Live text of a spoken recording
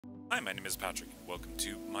Hi, my name is Patrick, and welcome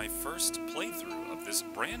to my first playthrough of this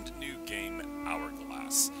brand new game,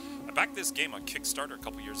 Hourglass. I backed this game on Kickstarter a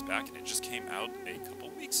couple years back, and it just came out a couple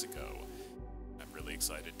weeks ago. I'm really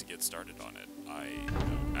excited to get started on it. I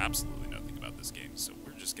know absolutely nothing about this game, so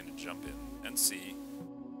we're just going to jump in and see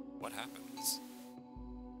what happens.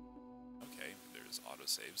 Okay, there's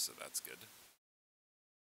autosave, so that's good.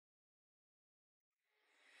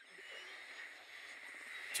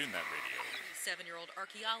 Tune that radio. 7-year-old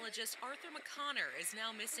archaeologist Arthur McConnor is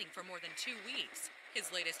now missing for more than 2 weeks.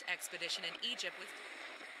 His latest expedition in Egypt was...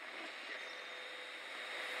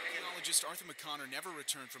 Archaeologist Arthur McConnor never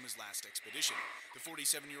returned from his last expedition. The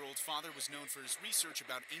 47-year-old father was known for his research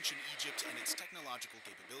about ancient Egypt and its technological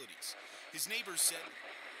capabilities. His neighbors said...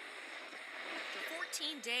 For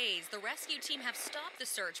 14 days, the rescue team have stopped the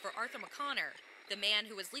search for Arthur McConnor. The man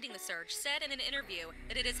who was leading the search said in an interview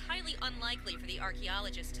that it is highly unlikely for the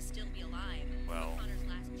archaeologist to still be alive. Well... McConnor's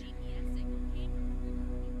last GPS signal came from...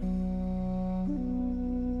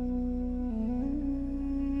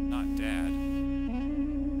 Not Dad.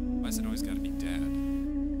 Why has it always got to be Dad? Dad.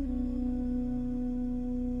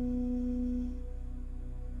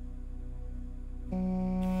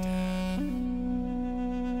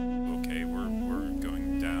 Okay, we're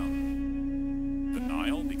going down the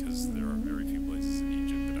Nile because there are very few places in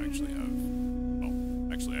Egypt that actually have... Well,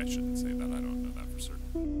 actually I shouldn't say that, I don't know that for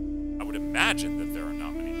certain. I would imagine that there are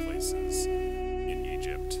not many places in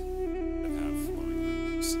Egypt that have flowing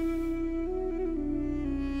rivers.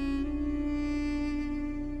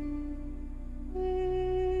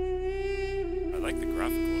 I like the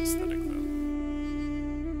graphical aesthetic, though.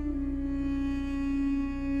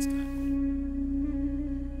 It's kind of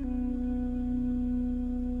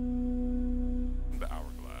cool. The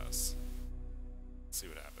Hourglass. Let's see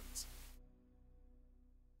what happens.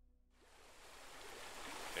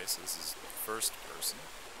 Okay, so this is first person.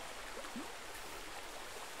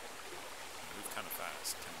 Move kind of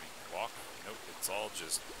fast. Can we walk? Nope, it's all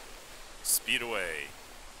just speed away.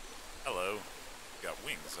 Hello. Got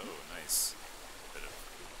wings. Oh, nice. Bit of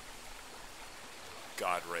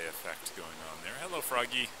God ray effect going on there. Hello,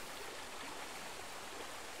 Froggy.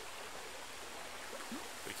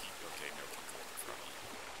 Wiki. Okay, no control for Froggy.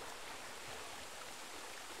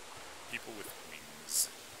 People with wings.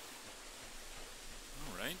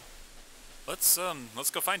 Alright. Let's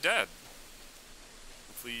go find Dad.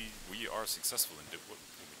 Hopefully we are successful in what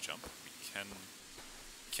can we jump? We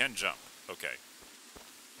can jump. Okay.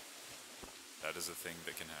 That is a thing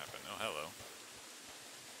that can happen. Oh, hello.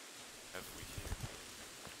 Have we here?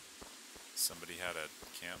 Somebody had a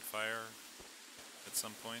campfire at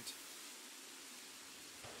some point?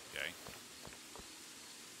 Okay.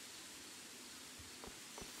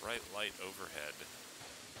 Bright light overhead.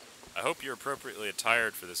 I hope you're appropriately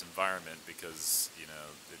attired for this environment because, you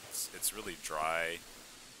know, it's really dry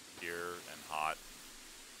here and hot.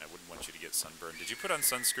 I wouldn't want you to get sunburned. Did you put on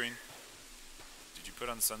sunscreen? Did you put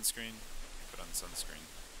on sunscreen? Put on sunscreen.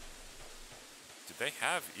 Did they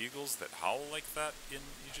have eagles that howl like that in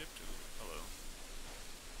Egypt? Ooh, hello.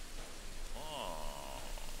 Oh.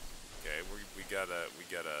 Okay, we got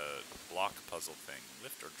a block puzzle thing.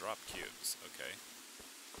 Lift or drop cubes. Okay.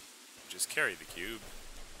 Just carry the cube.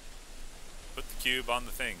 Put the cube on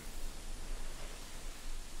the thing.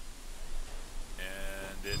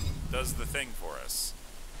 And it does the thing for us.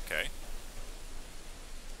 Okay.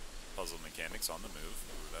 Puzzle mechanics on the move.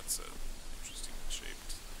 Ooh, that's a interesting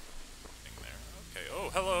shaped thing there. Okay. Oh,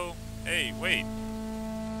 hello. Hey, wait.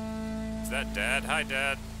 Is that Dad? Hi,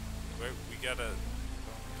 Dad. We gotta...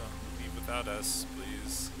 Don't leave without us,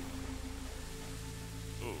 please.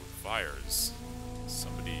 Ooh, fires.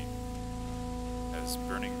 Somebody has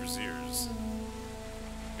burning braziers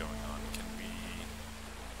going on. Can we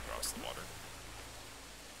cross the water?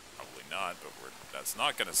 Probably not, but that's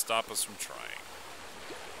not going to stop us from trying.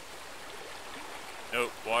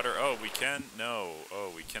 Nope, water. Oh, we can? No.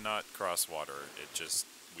 Oh, we cannot cross water. It just,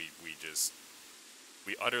 we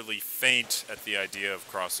utterly faint at the idea of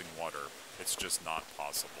crossing water. It's just not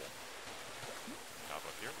possible. Hop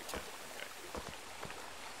up here? We can.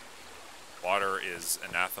 Water is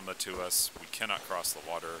anathema to us. We cannot cross the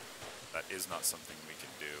water. That is not something we can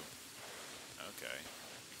do. Okay.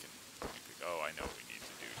 Oh, I know what we need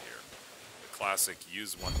to do here. The classic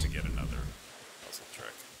use one to get another puzzle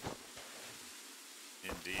trick.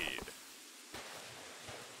 Indeed.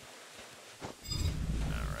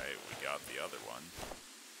 Alright, we got the other one.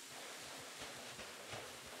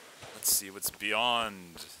 Let's see what's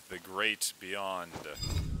beyond the great beyond.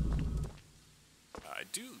 I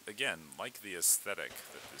do, again, like the aesthetic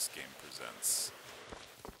that this game presents.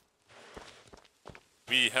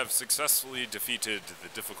 We have successfully defeated the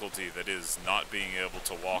difficulty that is not being able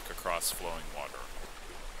to walk across flowing water.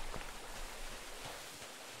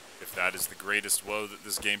 If that is the greatest woe that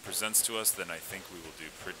this game presents to us, then I think we will do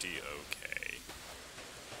pretty okay.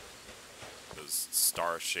 Those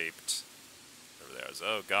star-shaped... Over there.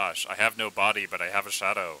 Oh gosh, I have no body, but I have a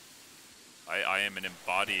shadow. I am an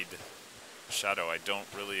embodied shadow. I don't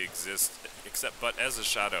really exist, except but as a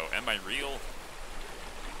shadow. Am I real?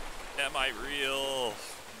 Am I real?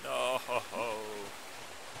 No. Okay,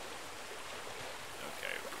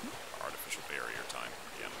 artificial barrier time.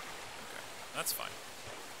 Yeah. Okay, that's fine.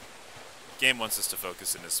 Game wants us to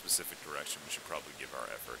focus in a specific direction. We should probably give our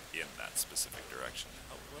effort in that specific direction.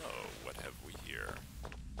 Hello, what have we here?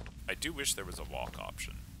 I do wish there was a walk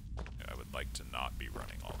option. I would like to not be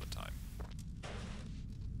running all the time.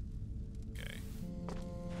 Okay.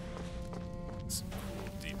 Some cool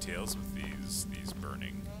details with these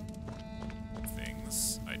burning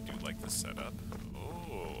things. I do like the setup.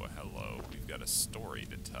 Oh, hello. We've got a story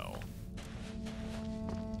to tell.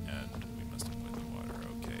 And we must avoid the water.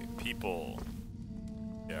 Okay. People.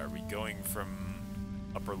 Yeah, are we going from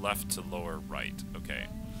upper left to lower right? Okay.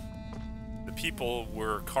 The people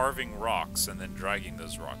were carving rocks and then dragging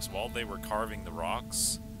those rocks. While they were carving the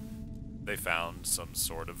rocks, they found some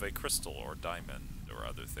sort of a crystal or diamond or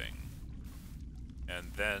other thing.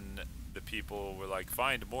 And then the people were like,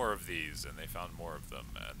 find more of these, and they found more of them.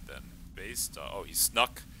 And then based oh, he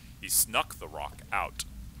snuck the rock out,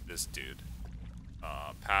 this dude,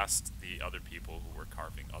 past the other people who were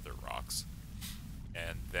carving other rocks,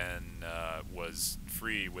 and then was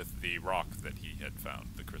free with the rock that he had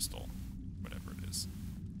found, the crystal, whatever it is.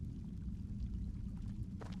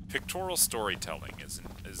 Pictorial storytelling is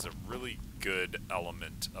a really good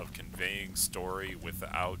element of conveying story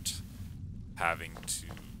without having to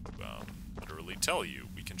literally tell you.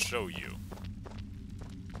 We can show you.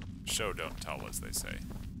 Show, don't tell, as they say.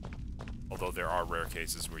 Although there are rare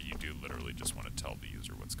cases where you do literally just want to tell the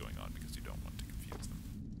user what's going on because you don't want to confuse them.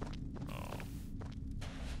 Oh.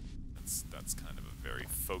 That's kind of a very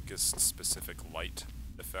focused, specific light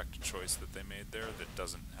effect choice that they made there that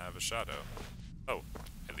doesn't have a shadow. Oh,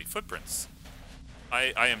 I leave footprints.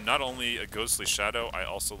 I am not only a ghostly shadow, I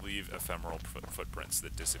also leave ephemeral footprints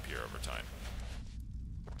that disappear over time.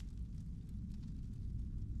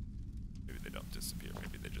 Maybe they don't disappear,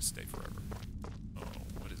 maybe they just stay forever. Oh,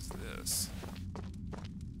 what is this?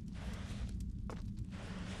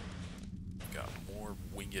 Got more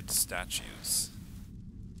winged statues.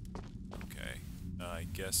 Okay, I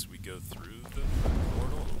guess we go through the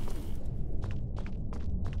portal.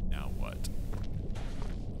 Now what?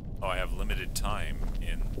 Oh, I have limited time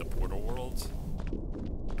in the portal world?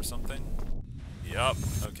 Or something? Yup.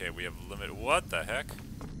 Okay, we have limited... What the heck?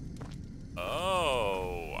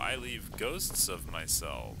 Oh, I leave ghosts of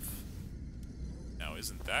myself. Now,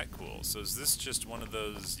 isn't that cool? So is this just one of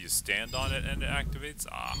those, you stand on it and it activates?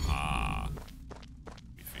 Aha!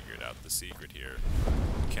 We figured out the secret here.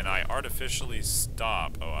 Can I artificially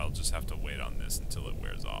stop? Oh, I'll just have to wait on this until it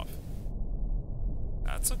wears off.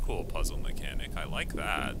 That's a cool puzzle mechanic. I like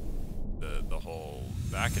that. The whole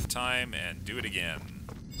back in time and do it again.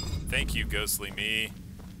 Thank you, ghostly me.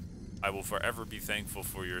 I will forever be thankful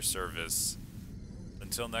for your service.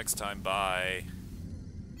 Until next time, bye.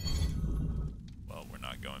 Well, we're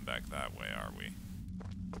not going back that way, are we?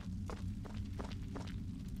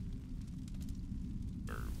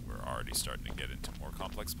 We're already starting to get into more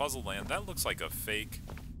complex puzzle land. That looks like a fake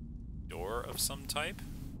door of some type.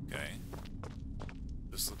 Okay.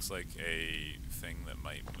 This looks like a thing that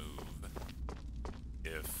might move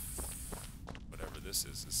if whatever this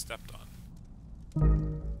is stepped on.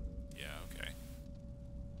 Yeah, okay.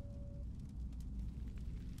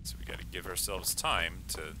 So we gotta give ourselves time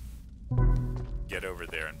to get over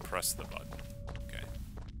there and press the button. Okay.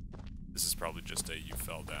 This is probably just a you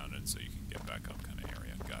fell down and so you can get back up kind of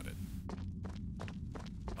area. Got it.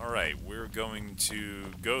 Alright, we're going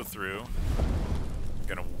to go through. I'm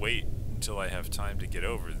gonna wait until I have time to get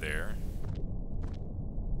over there.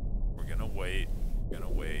 We're gonna wait,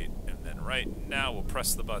 and then right now we'll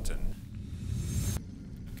press the button.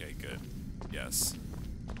 Okay, good. Yes.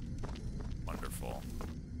 Wonderful.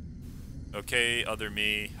 Okay, other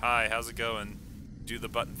me. Hi, how's it going? Do the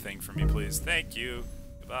button thing for me, please. Thank you.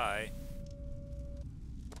 Goodbye.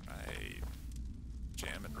 I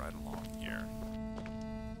jam it right along here.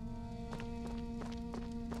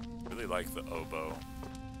 Really like the oboe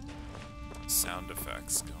sound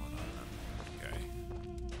effects going on. Okay.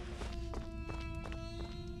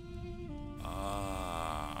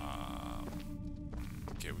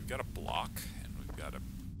 Okay, we've got a block and we've got a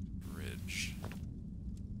bridge.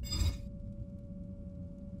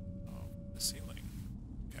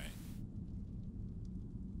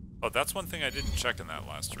 Oh, that's one thing I didn't check in that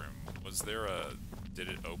last room. Was there a... Did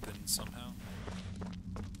it open somehow?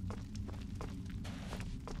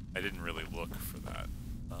 I didn't really look for that.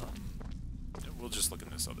 We'll just look in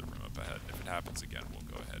this other room up ahead. If it happens again, we'll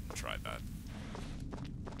go ahead and try that.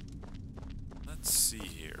 Let's see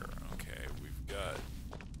here. Okay, we've got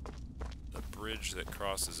a bridge that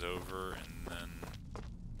crosses over, and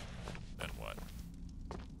then what?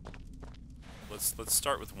 Let's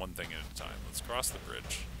start with one thing at a time. Let's cross the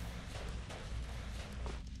bridge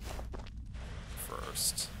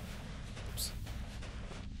first. Oops.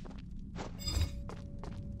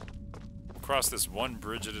 We'll cross this one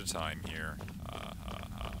bridge at a time here.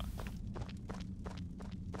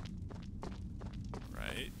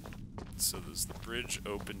 Right. So does the bridge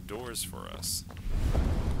open doors for us?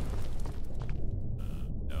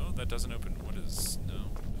 No, that doesn't open. What is...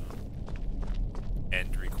 No.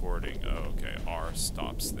 End recording. Oh, okay. R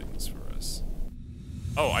stops things for us.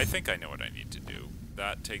 Oh, I think I know what I need to do.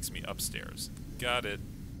 That takes me upstairs. Got it.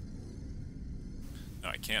 No,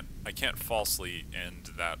 I can't falsely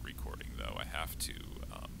end that recording though. I have to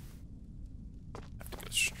go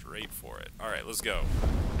straight for it. All right, let's go.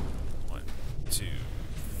 1, 2,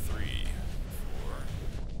 3, 4.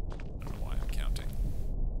 I don't know why I'm counting.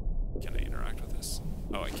 Can I interact with this?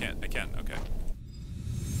 Oh, I can't. I can. Okay.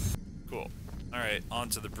 Cool. All right,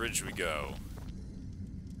 onto the bridge we go.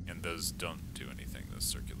 And those don't do anything. Those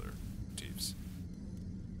circular motifs.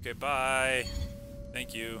 Okay, bye.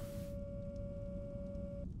 Thank you.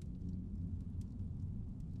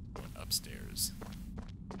 Going upstairs.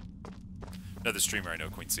 Another streamer I know,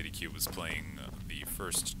 Queen City Q, was playing the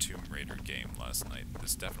first Tomb Raider game last night.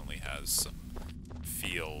 This definitely has some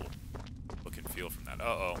look and feel from that.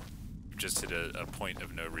 Uh-oh. We've just hit a point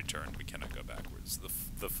of no return. We cannot go backwards.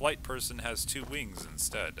 The flight person has 2 wings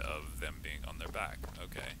instead of them being on their back.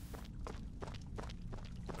 Okay.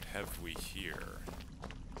 What have we here?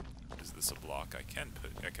 Is this a block I can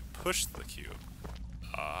push the cube?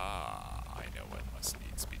 Ah, I know what must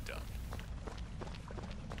needs be done.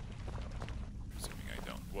 Presuming I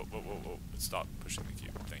don't. Whoa. Stop pushing the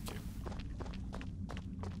cube. Thank you.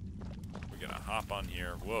 We're gonna hop on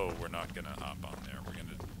here. Whoa, we're not gonna hop on there. We're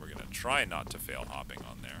gonna try not to fail hopping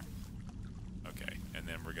on there. Okay, and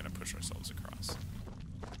then we're gonna push ourselves across.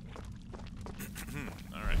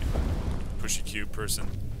 Alright. Pushy cube person.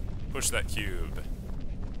 Push that cube.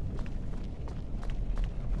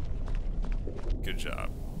 Good job.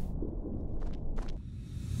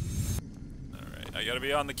 Alright, I gotta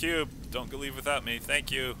be on the cube. Don't leave without me.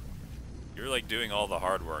 Thank you. You're like doing all the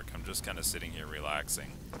hard work. I'm just kind of sitting here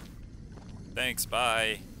relaxing. Thanks,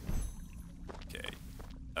 bye. Okay.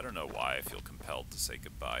 I don't know why I feel compelled to say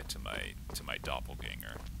goodbye to my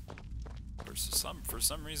doppelganger. For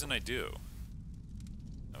some reason I do.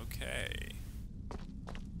 Okay.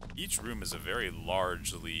 Each room is a very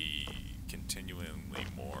largely, continually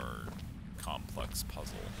more complex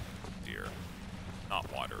puzzle. Dear.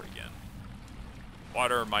 Not water again.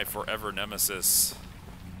 Water, my forever nemesis.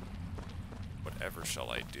 Whatever shall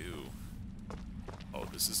I do? Oh,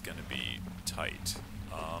 this is gonna be tight.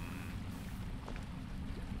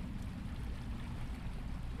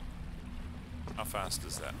 How fast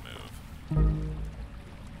does that move?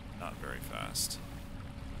 Not very fast.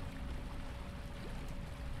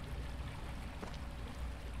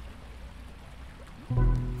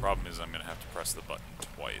 Problem is I'm gonna have to press the button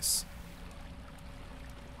twice.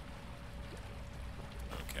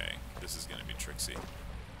 Okay, this is gonna be tricksy.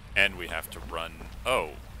 And we have to run...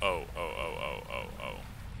 Oh.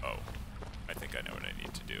 I think I know what I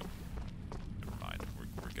need to do. Never mind.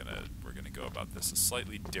 We're gonna go about this a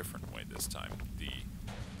slightly different way this time. The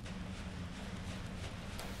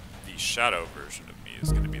shadow version of me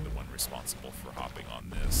is gonna be the one responsible for hopping on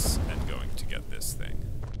this and going to get this thing.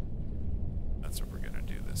 That's what we're gonna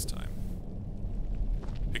do this time.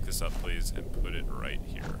 Pick this up, please, and put it right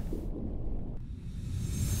here.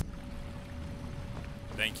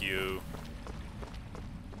 Thank you.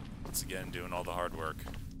 Once again, doing all the hard work.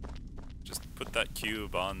 Just put that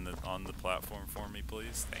cube on the platform for me,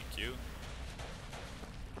 please. Thank you.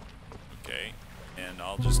 Okay, and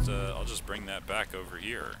I'll just bring that back over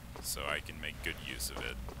here so I can make good use of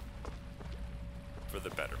it for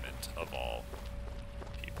the betterment of all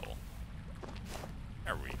people.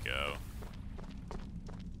 There we go.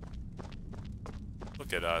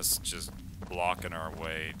 Look at us just blocking our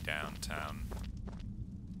way downtown.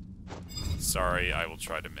 Sorry, I will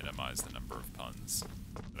try to minimize the number of puns,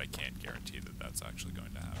 but I can't guarantee that that's actually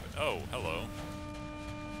going to happen. Oh, hello.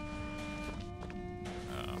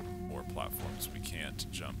 More platforms we can't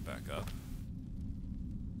jump back up.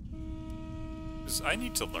 Because I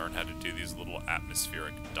need to learn how to do these little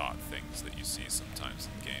atmospheric dot things that you see sometimes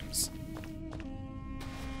in games.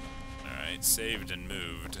 Alright, saved and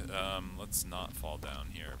moved. Let's not fall down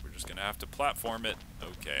here. We're just gonna have to platform it.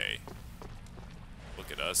 Okay.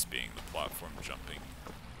 Look at us being the platform jumping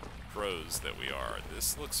pros that we are.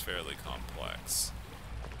 This looks fairly complex.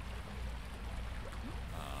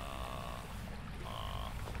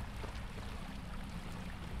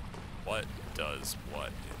 What does what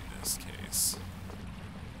in this case?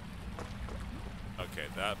 Okay,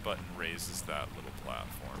 that button raises that little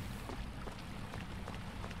platform.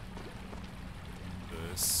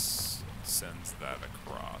 This sends that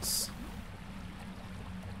across.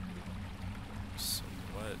 So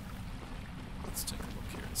what? Let's take a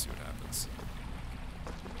look here and see what happens.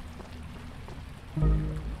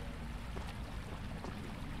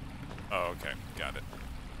 Oh, okay, got it.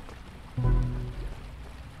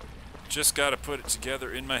 Just gotta put it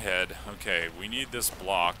together in my head. Okay, we need this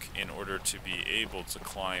block in order to be able to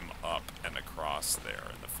climb up and across there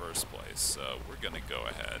in the first place. So we're gonna go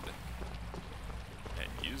ahead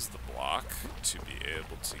and use the block to be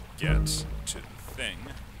able to get to the thing.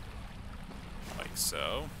 Like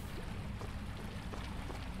so.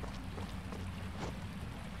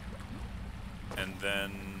 And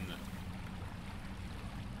then...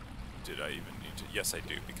 did I even need to? Yes, I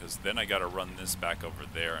do, because then I gotta run this back over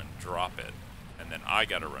there and drop it. And then I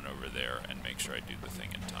gotta run over there and make sure I do the thing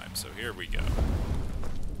in time. So here we go.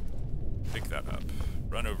 Pick that up.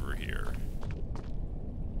 Run over here.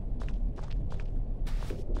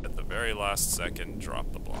 At the very last second,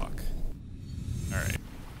 drop the block. Alright.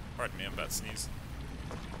 Pardon me, I'm about to sneeze.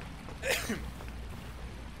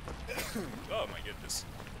 Oh my goodness.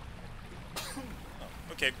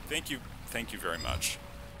 Okay, thank you very much.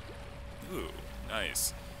 Ooh,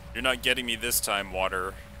 nice. You're not getting me this time,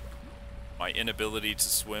 water. My inability to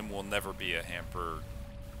swim will never be a hamper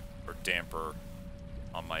or damper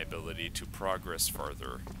on my ability to progress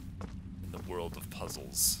farther in the world of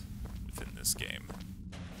puzzles within this game.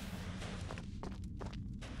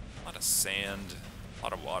 A lot of sand, a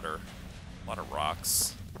lot of water, a lot of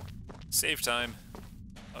rocks. Save time.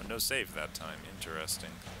 Oh, no save that time.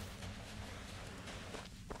 Interesting.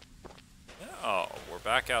 Oh, we're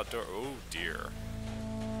back outdoor. Oh dear.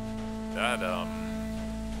 That, oh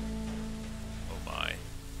my.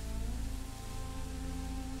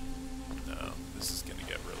 No, this is gonna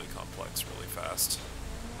get really complex really fast.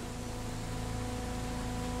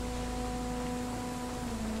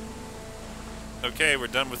 Okay, we're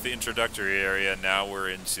done with the introductory area. Now we're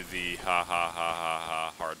into the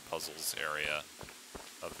hard puzzles area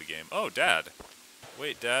of the game. Oh, Dad!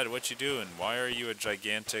 Wait, Dad, what you doing? Why are you a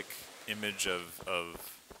gigantic image of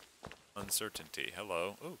uncertainty?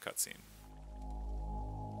 Hello. Oh, cutscene.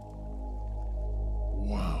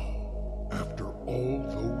 Wow. After all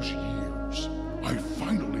those years, I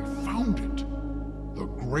finally found it. The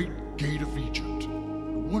Great Gate of Egypt.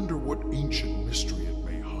 I wonder what ancient mystery it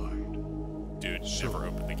may hide. Dude, never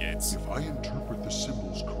open the gates. If I interpret the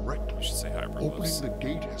symbols correctly, We should say Hourglass. opening the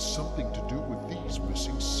gate has something to do with these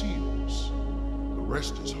missing seals. The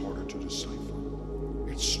rest is harder to decipher.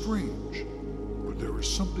 It's strange, but there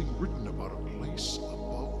is something written about a place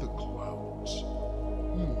above the clouds.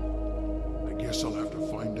 I guess I'll have to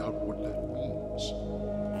find out what that means.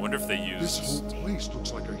 I wonder if they This use... whole place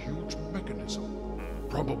looks like a huge mechanism,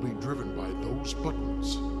 probably driven by those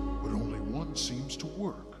buttons, but only one seems to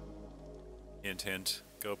work. Hint, hint.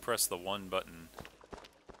 Go press the one button.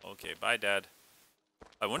 Okay, bye, Dad.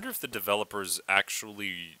 I wonder if the developers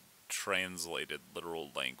actually translated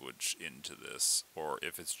literal language into this, or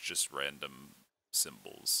if it's just random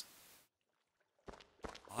symbols.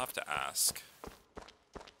 I'll have to ask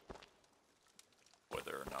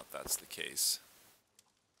whether or not that's the case.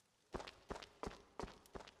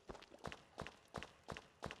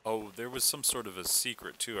 Oh, there was some sort of a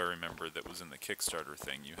secret too, I remember, that was in the Kickstarter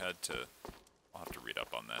thing. You had to... I'll have to read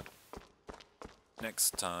up on that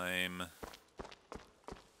next time.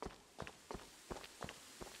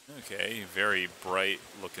 Okay, very bright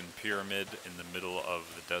looking pyramid in the middle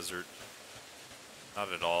of the desert.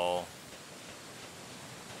 Not at all.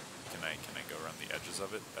 Can I go around the edges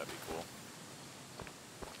of it? That'd be cool.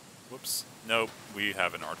 Whoops. Nope, we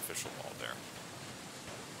have an artificial wall there.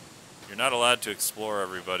 You're not allowed to explore,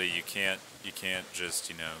 everybody. You can't just,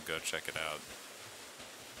 you know, go check it out.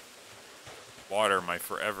 Water, my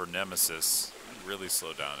forever nemesis. Really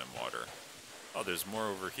slow down in water. Oh, there's more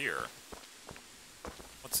over here.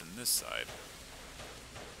 What's in this side?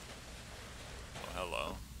 Oh,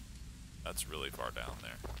 hello. That's really far down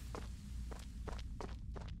there.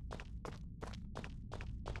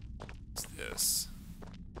 What's this?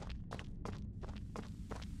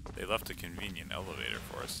 They left a convenient elevator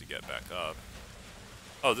for us to get back up.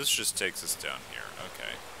 Oh, this just takes us down here.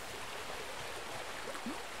 Okay.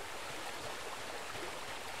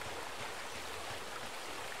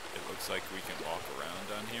 It looks like we can walk around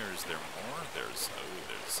down here. Is there more? There's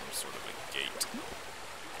some sort of a gate.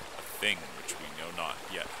 A thing which we know not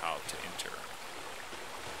yet how to enter.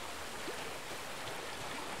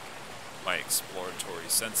 My exploratory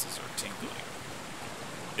senses are tingling.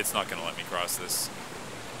 It's not gonna let me cross this.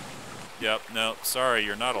 Yep, no, sorry,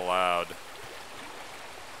 you're not allowed.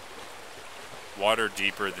 Water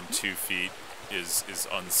deeper than 2 feet is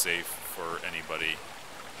unsafe for anybody.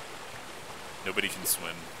 Nobody can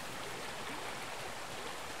swim.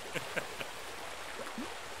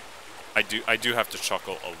 I do have to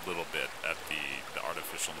chuckle a little bit at the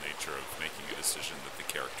artificial nature of making a decision that the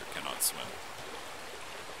character cannot swim.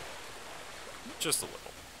 Just a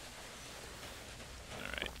little.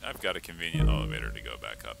 Alright, I've got a convenient elevator to go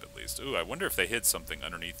back up at least. Ooh, I wonder if they hid something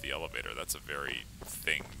underneath the elevator. That's a very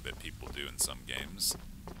thing that people do in some games.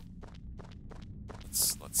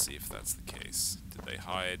 Let's see if that's the case. Did they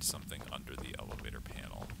hide something under the elevator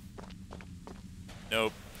panel?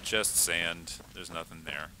 Nope, just sand. There's nothing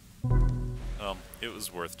there. It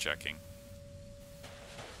was worth checking.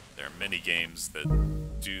 There are many games that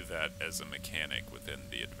do that as a mechanic within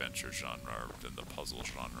the adventure genre, within the puzzle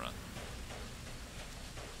genre.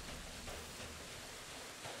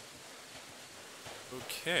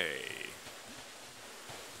 Okay.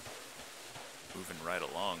 Moving right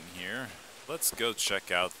along here. Let's go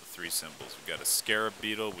check out the 3 symbols. We've got a scarab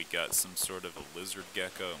beetle, we got some sort of a lizard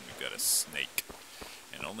gecko, and we've got a snake.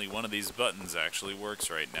 And only one of these buttons actually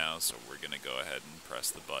works right now, so we're gonna go ahead and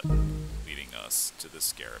press the button leading us to the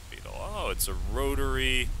scarab beetle. Oh, it's a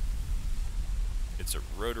rotary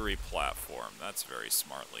platform. That's very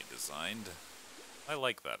smartly designed. I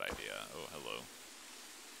like that idea. Oh, hello.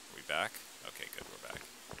 Are we back? Okay, good, we're back.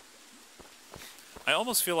 I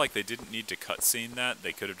almost feel like they didn't need to cutscene that.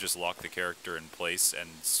 They could have just locked the character in place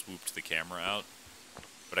and swooped the camera out.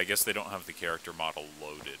 But I guess they don't have the character model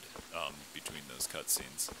loaded between those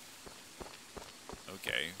cutscenes.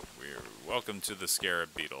 Okay, welcome to the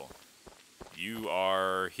scarab beetle. You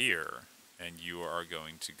are here, and you are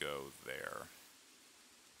going to go there.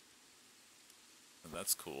 And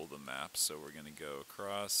that's cool, the map. So we're going to go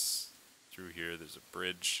across through here. There's a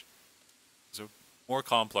bridge. There's a more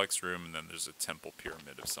complex room, and then there's a temple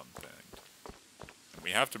pyramid of something. And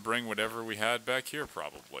we have to bring whatever we had back here,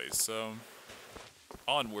 probably. So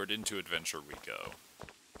onward into adventure we go.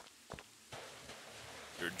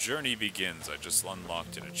 Your journey begins. I just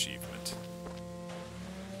unlocked an achievement.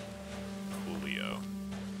 Coolio.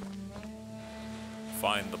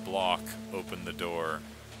 Find the block, open the door,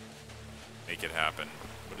 make it happen.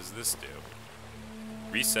 What does this do?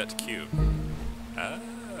 Reset cube.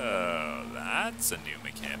 Oh, that's a new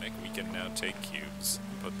mechanic. We can now take cubes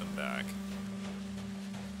and put them back.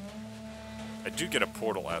 I do get a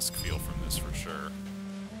Portal-esque feel from this for sure.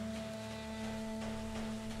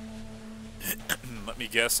 Let me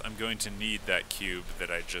guess, I'm going to need that cube that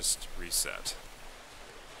I just reset.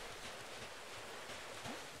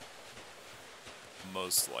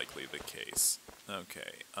 Most likely the case.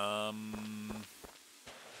 Okay,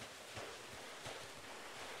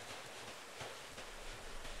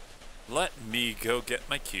 let me go get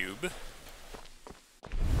my cube.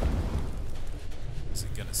 Is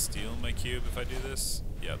it gonna steal my cube if I do this?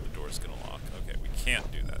 Yeah, the door's gonna lock. Okay, we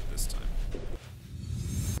can't do that this time.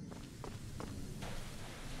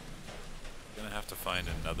 Gonna have to find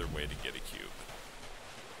another way to get a cube.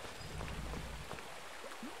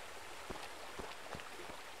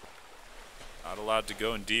 Not allowed to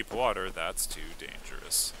go in deep water, that's too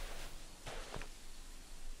dangerous.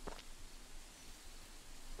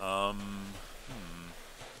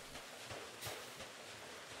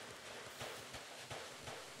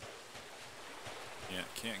 Yeah,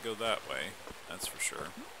 can't go that way, that's for sure.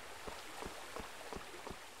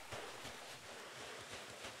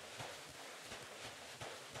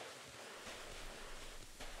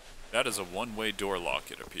 That is a one-way door lock,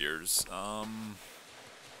 it appears.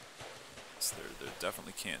 So there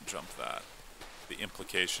definitely can't jump that. The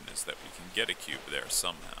implication is that we can get a cube there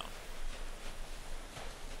somehow.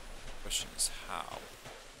 Question is how?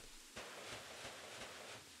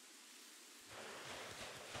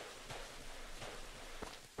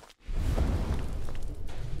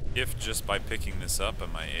 If just by picking this up,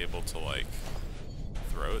 am I able to, like,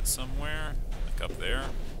 throw it somewhere? Like up there?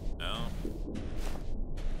 No?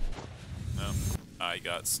 No. I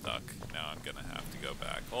got stuck. Now I'm gonna have to go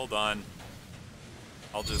back. Hold on.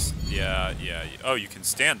 I'll just... Yeah. Oh, you can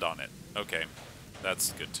stand on it. Okay.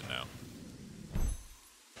 That's good to know.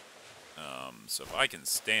 So if I can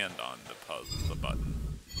stand on the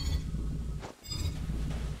button,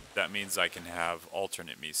 that means I can have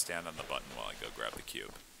alternate me stand on the button while I go grab the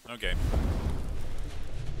cube. Okay.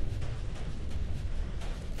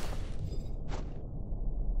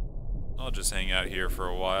 I'll just hang out here for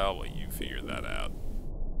a while you figure that out.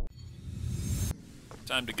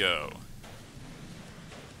 Time to go.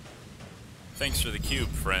 Thanks for the cube,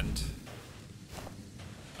 friend.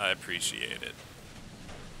 I appreciate it.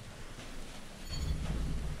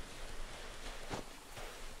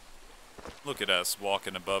 Look at us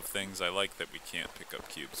walking above things. I like that we can't pick up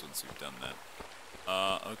cubes once we've done that.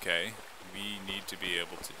 Okay. We need to be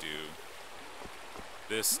able to do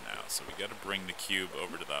this now, so we gotta bring the cube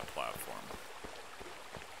over to that platform.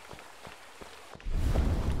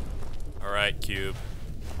 Alright, cube.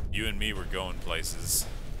 You and me were going places.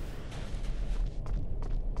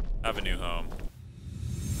 Have a new home.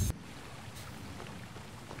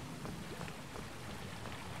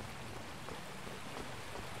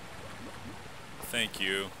 Thank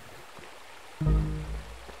you.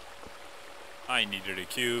 I needed a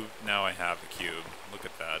cube, now I have a cube. Look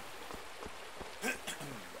at that.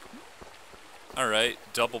 Alright,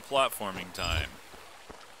 double platforming time.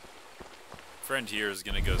 Friend here is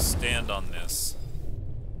gonna go stand on this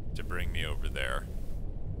to bring me over there.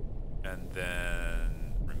 And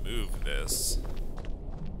then remove this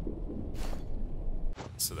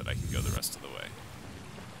so that I can go the rest of the way.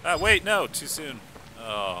 Ah, wait, no, too soon.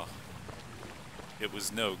 Oh, it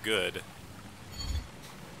was no good.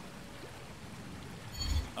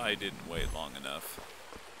 I didn't wait long enough.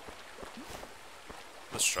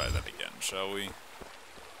 Let's try that again, shall we?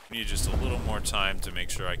 We need just a little more time to make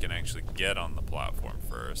sure I can actually get on the platform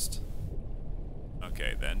first.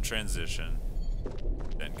 Okay, then transition.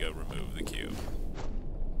 Then go remove the cube.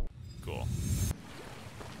 Cool.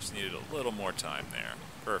 Just needed a little more time there.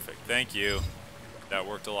 Perfect, thank you. That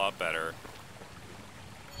worked a lot better.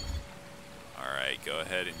 Alright, go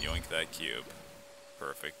ahead and yoink that cube.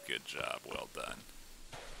 Perfect, good job, well done.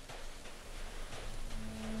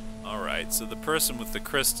 Alright, so the person with the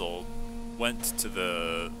crystal went to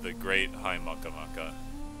the great High Mucka Mucka,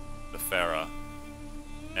 the Farah,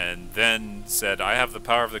 and then said, I have the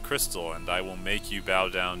power of the crystal, and I will make you bow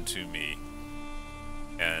down to me,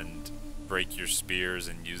 and break your spears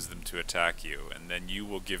and use them to attack you, and then you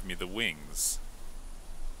will give me the wings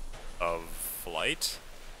of flight?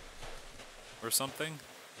 Or something?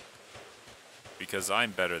 Because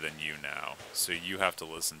I'm better than you now, so you have to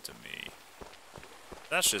listen to me.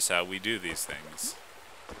 That's just how we do these things.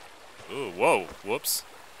 Ooh, whoa, whoops.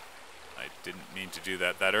 I didn't mean to do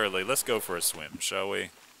that early. Let's go for a swim, shall we?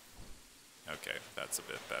 Okay, that's a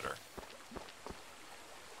bit better.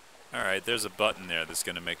 Alright, there's a button there that's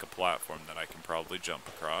going to make a platform that I can probably jump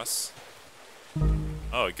across.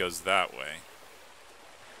 Oh, it goes that way.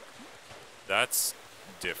 That's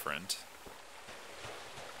different.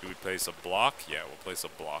 Do we place a block? Yeah, we'll place a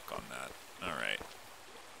block on that. Alright.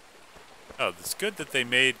 Oh, it's good that they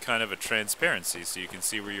made kind of a transparency so you can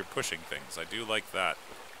see where you're pushing things. I do like that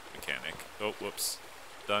mechanic. Oh, whoops.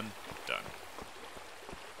 Done. Done.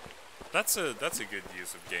 That's a good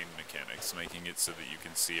use of game mechanics, making it so that you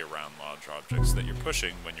can see around large objects that you're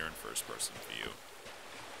pushing when you're in first-person view.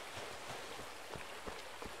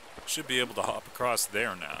 Should be able to hop across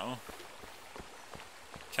there now.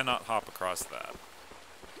 Cannot hop across that.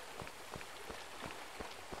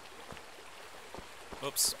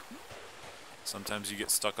 Oops. Sometimes you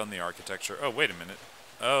get stuck on the architecture. Oh, wait a minute.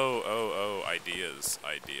 Oh, ideas,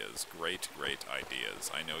 ideas. Great, great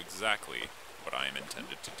ideas. I know exactly what I am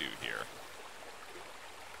intended to do here.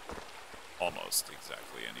 Almost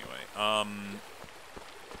exactly, anyway.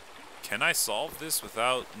 Can I solve this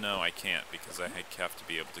without... No, I can't, because I have to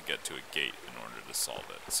be able to get to a gate in order to solve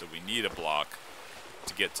it. So we need a block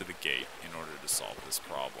to get to the gate in order to solve this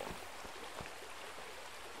problem.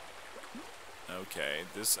 Okay,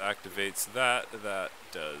 this activates that, that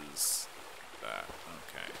does that,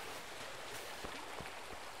 okay.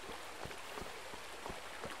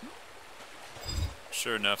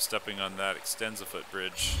 Sure enough, stepping on that extends a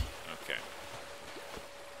footbridge. Okay.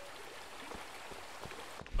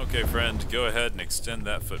 Okay, friend, go ahead and extend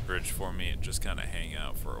that footbridge for me and just kind of hang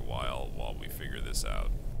out for a while we figure this out.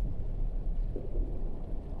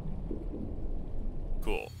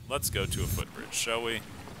 Cool. Let's go to a footbridge, shall we?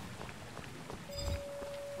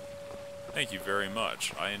 Thank you very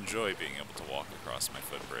much. I enjoy being able to walk across my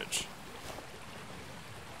footbridge.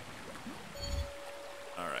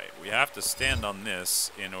 Alright, we have to stand on this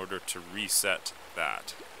in order to reset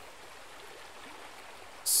that.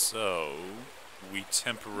 So, we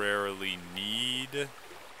temporarily need...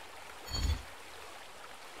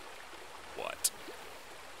 what?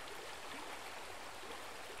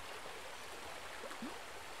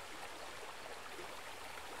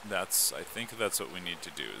 I think that's what we need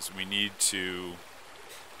to do, is we need to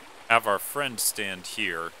have our friend stand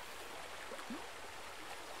here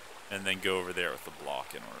and then go over there with the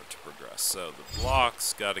block in order to progress. So the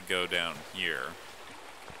block's got to go down here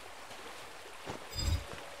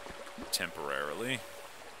temporarily.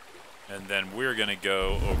 And then we're going to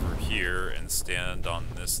go over here and stand on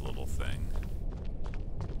this little thing.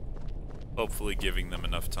 Hopefully giving them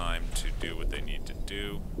enough time to do what they need to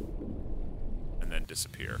do. And then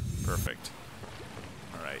disappear. Perfect.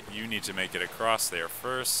 Alright, you need to make it across there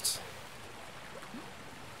first.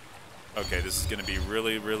 Okay, this is going to be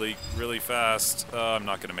really, really, really fast. I'm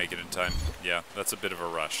not going to make it in time. Yeah, that's a bit of a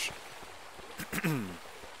rush.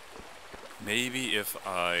 Maybe if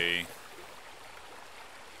I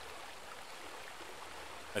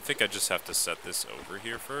think I just have to set this over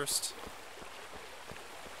here first.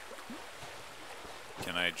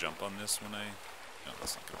 Can I jump on this when I... No,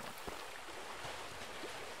 that's not going to work.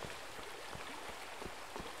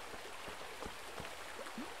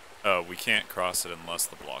 Oh, we can't cross it unless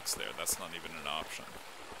the block's there. That's not even an option.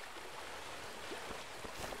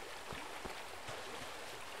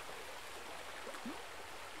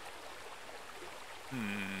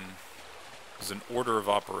 There's an order of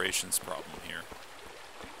operations problem here.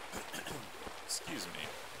 Excuse me.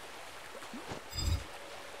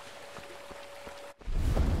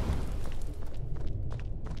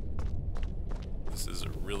 This is a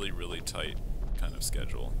really, really tight kind of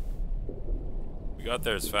schedule. We got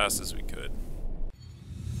there as fast as we could.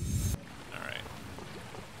 Alright.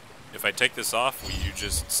 If I take this off, will you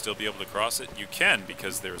just still be able to cross it? You can,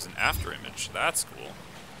 because there's an after image. That's cool.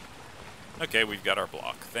 Okay, we've got our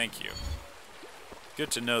block. Thank you.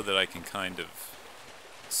 Good to know that I can kind of,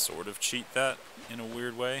 sort of cheat that in a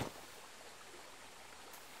weird way.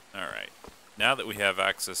 Alright. Now that we have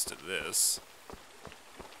access to this,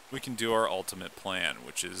 we can do our ultimate plan,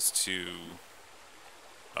 which is to...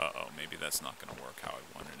 Uh-oh, maybe that's not going to work how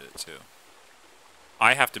I wanted it to.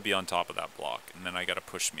 I have to be on top of that block, and then I got to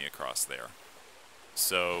push me across there.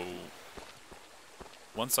 So,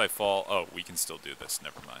 once I fall... Oh, we can still do this,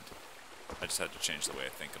 never mind. I just had to change the way I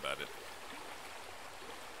think about it.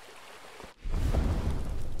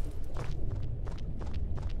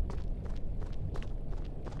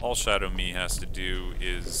 All Shadow Me has to do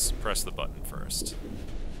is press the button first.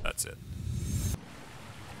 That's it.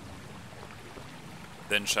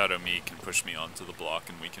 Then Shadow Me can push me onto the block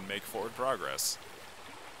and we can make forward progress.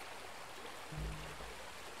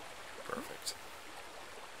 Perfect.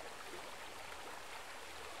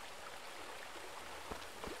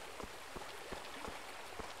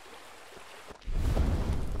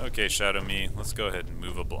 Okay, Shadow Me, let's go ahead and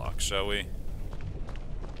move a block, shall we?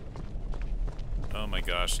 Oh my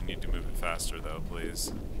gosh, you need to move it faster though,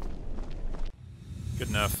 please. Good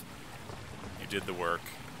enough. You did the work.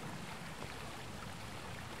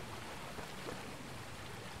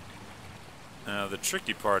 Now, the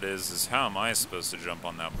tricky part is how am I supposed to jump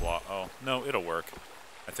on that block? Oh, no, it'll work.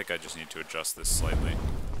 I think I just need to adjust this slightly.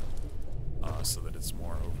 So that it's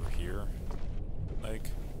more over here.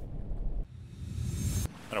 Like.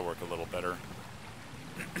 That'll work a little better.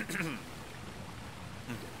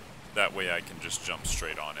 That way I can just jump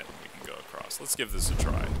straight on it and we can go across. Let's give this a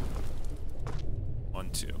try.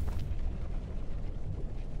 1, 2.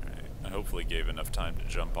 Alright, I hopefully gave enough time to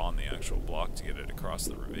jump on the actual block to get it across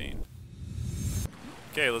the ravine.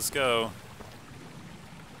 Okay, let's go.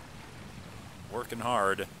 Working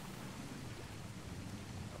hard.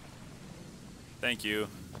 Thank you.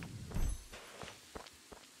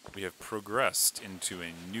 We have progressed into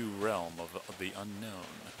a new realm of the unknown.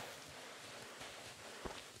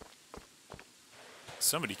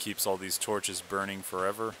 Somebody keeps all these torches burning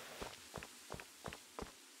forever.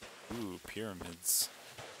 Ooh, pyramids.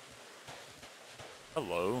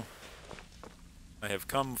 Hello. I have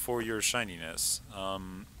come for your shininess.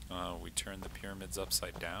 We turn the pyramids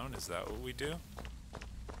upside down? Is that what we do?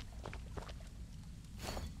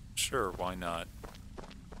 Sure, why not?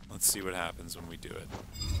 Let's see what happens when we do it.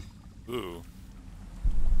 Ooh.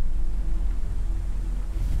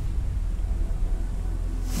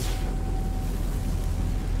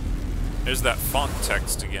 There's that font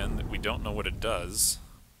text again that we don't know what it does.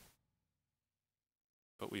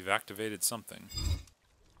 But we've activated something.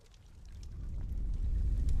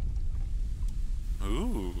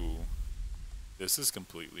 Ooh. This is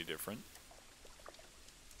completely different.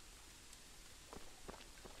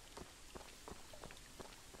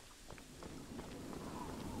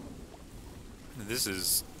 This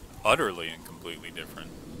is utterly and completely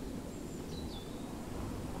different.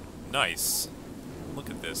 Nice. Look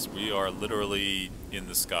at this. We are literally in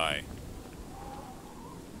the sky.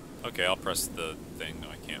 Okay, I'll press the thing. No,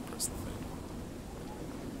 I can't press the thing.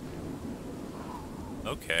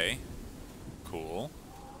 Okay. Cool.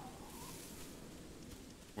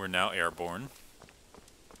 We're now airborne.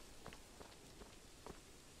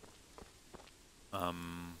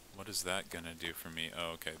 What is that gonna do for me?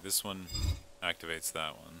 Oh, okay. This one activates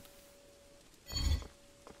that one.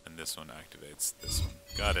 And this one activates this one.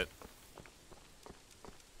 Got it.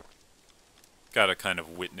 Got a kind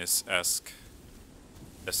of Witness-esque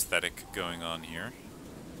aesthetic going on here.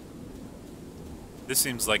 This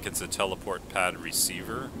seems like it's a teleport pad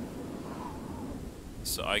receiver.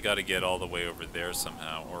 So I gotta get all the way over there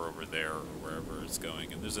somehow, or over there, or wherever it's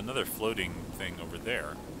going. And there's another floating thing over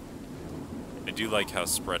there. I do like how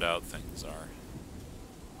spread out things are.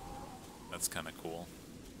 That's kind of cool.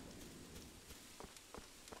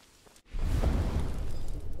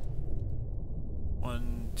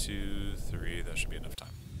 One, two, three. That should be enough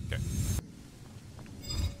time. Okay.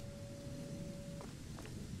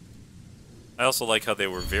 I also like how they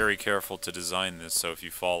were very careful to design this so if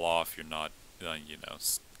you fall off, you're not, you know,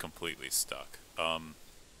 completely stuck. Wait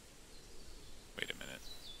a minute.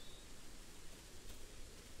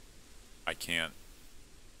 I can't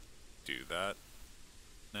do that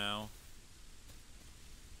now.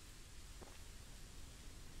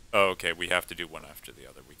 Oh, okay, we have to do one after the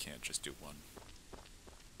other. We can't just do one.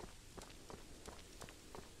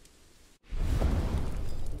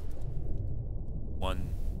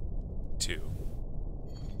 One, two.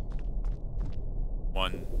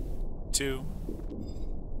 One, two.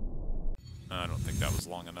 I don't think that was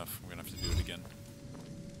long enough. We're gonna have to do it again.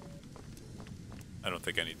 I don't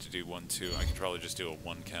think I need to do 1, 2. I can probably just do a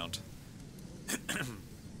 1 count.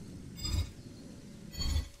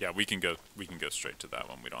 Yeah, we can go straight to that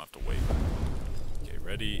one. We don't have to wait. Okay,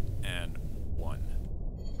 ready, and 1.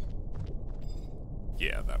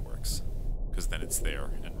 Yeah, that works. Because then it's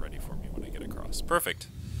there and ready for me when I get across. Perfect.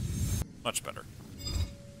 Much better.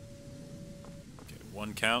 Okay,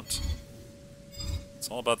 1 count. It's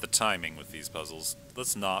all about the timing with these puzzles.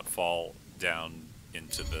 Let's not fall down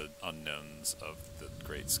into the unknowns of the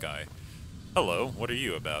great sky. Hello, what are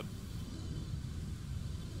you about?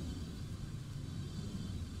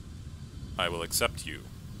 I will accept you.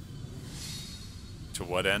 To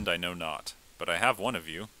what end, I know not, but I have one of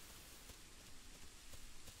you.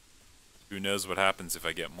 Who knows what happens if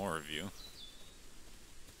I get more of you?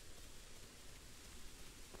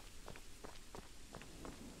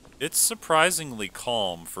 It's surprisingly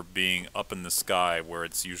calm for being up in the sky where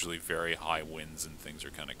it's usually very high winds and things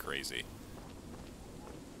are kind of crazy.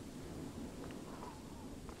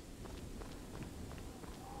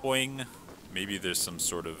 Boing. Maybe there's some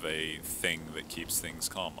sort of a thing that keeps things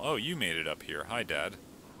calm. Oh, you made it up here. Hi, Dad.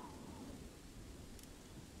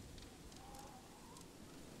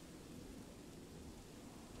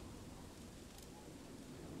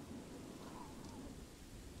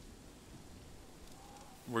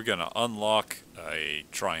 We're gonna unlock a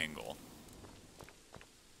triangle.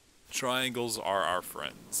 Triangles are our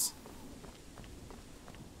friends.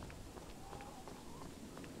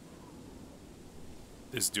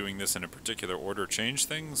 Is doing this in a particular order change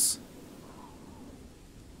things?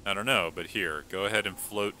 I don't know, but here, go ahead and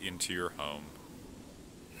float into your home.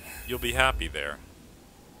 You'll be happy there.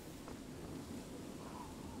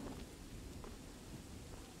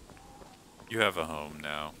 You have a home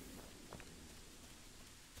now.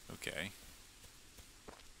 Okay.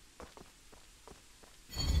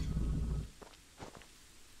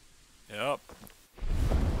 Yep.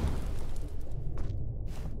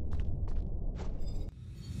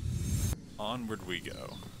 Onward we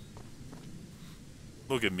go.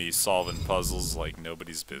 Look at me solving puzzles like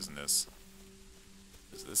nobody's business.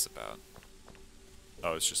 What is this about?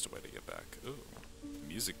 Oh, it's just a way to get back. Ooh, the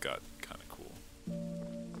music got kind of cool.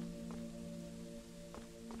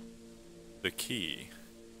 The key.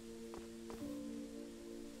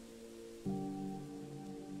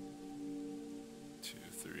 Two,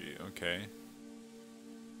 three, okay.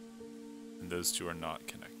 And those two are not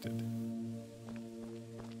connected.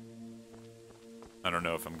 I don't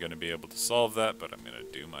know if I'm going to be able to solve that, but I'm going to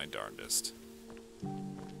do my darndest.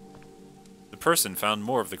 The person found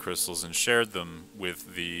more of the crystals and shared them with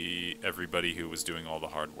everybody who was doing all the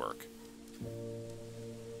hard work.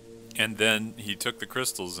 And then he took the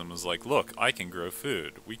crystals and was like, look, I can grow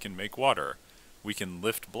food. We can make water. We can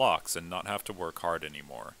lift blocks and not have to work hard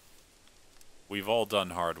anymore. We've all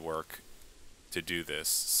done hard work to do this,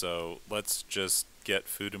 so let's just get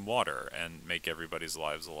food and water and make everybody's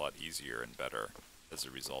lives a lot easier and better as a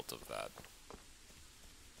result of that.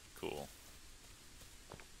 Cool.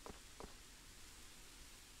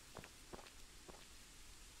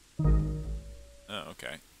 Oh,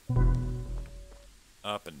 okay.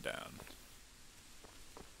 Up and down.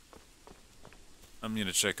 I'm going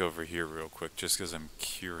to check over here real quick just because I'm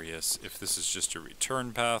curious if this is just a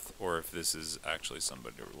return path or if this is actually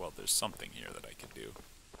somebody. Well, there's something here that I can do.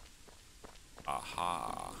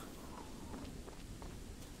 Aha.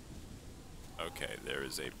 Okay, there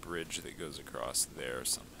is a bridge that goes across there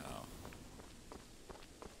somehow.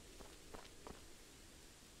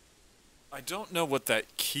 I don't know what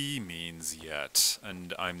that key means yet,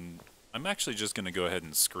 and I'm actually just going to go ahead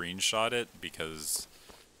and screenshot it because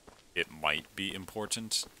it might be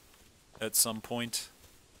important at some point.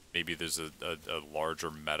 Maybe there's a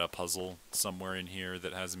larger meta puzzle somewhere in here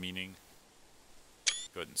that has meaning.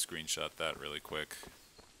 Go ahead and screenshot that really quick.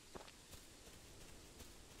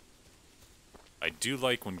 I do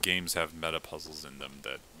like when games have meta puzzles in them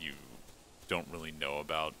that you don't really know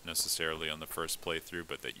about necessarily on the first playthrough,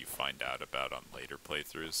 but that you find out about on later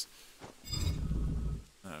playthroughs.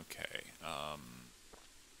 Okay,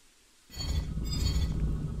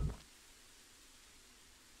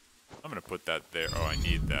 I'm gonna put that there. Oh, I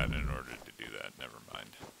need that in order to do that. Never mind.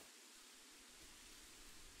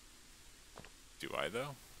 Do I,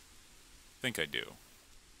 though? I think I do.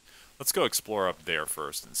 Let's go explore up there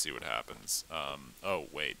first and see what happens. Oh,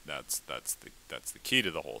 wait. That's the key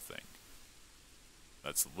to the whole thing.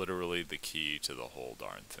 That's literally the key to the whole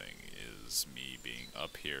darn thing, is me being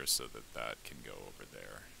up here so that that can go over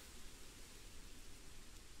there.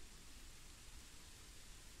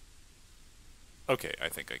 Okay, I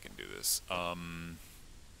think I can do this. Can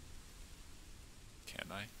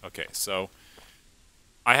I? Okay, so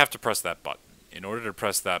I have to press that button. In order to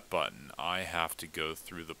press that button, I have to go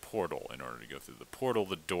through the portal. In order to go through the portal,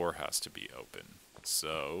 the door has to be open.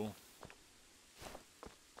 So,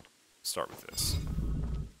 start with this.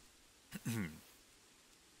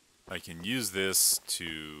 I can use this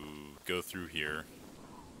to go through here.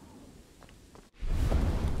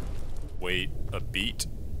 Wait a beat.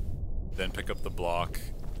 Then pick up the block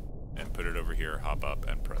and put it over here, hop up,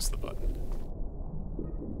 and press the button.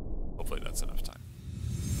 Hopefully that's enough time.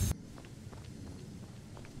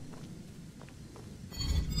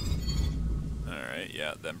 Alright,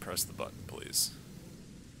 yeah, then press the button, please.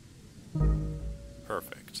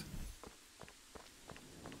 Perfect.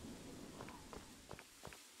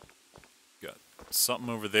 Got something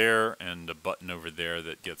over there and a button over there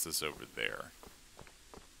that gets us over there.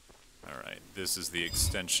 Alright, this is the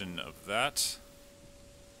extension of that.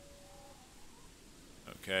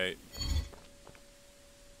 Okay.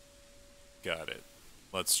 Got it.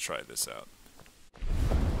 Let's try this out.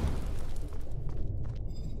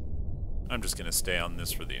 I'm just gonna stay on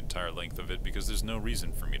this for the entire length of it because there's no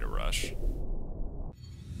reason for me to rush.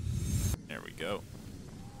 There we go.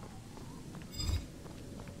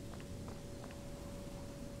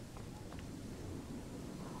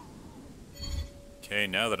 Okay,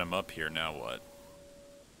 now that I'm up here, now what?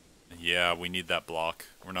 Yeah, we need that block.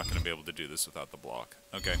 We're not going to be able to do this without the block.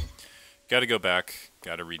 Okay. Gotta go back.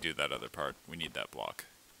 Gotta redo that other part. We need that block.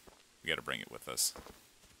 We gotta bring it with us.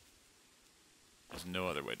 There's no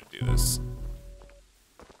other way to do this.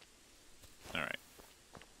 Alright.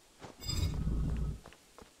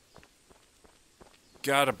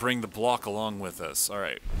 Gotta bring the block along with us.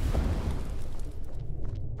 Alright.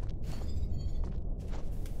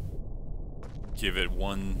 Give it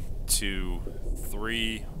 1, 2,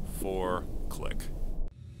 3, 4, click.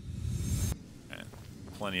 And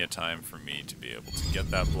plenty of time for me to be able to get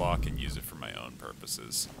that block and use it for my own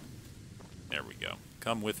purposes. There we go.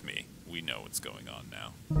 Come with me. We know what's going on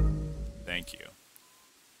now. Thank you.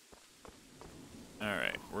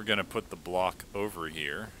 Alright, we're gonna put the block over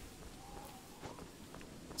here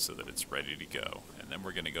so that it's ready to go. And then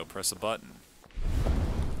we're gonna go press a button.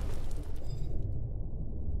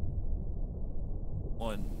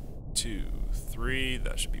 1, 2, 3.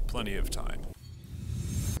 That should be plenty of time.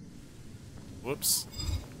 Whoops.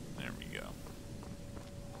 There we go.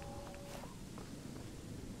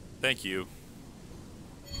 Thank you,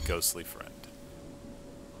 ghostly friend.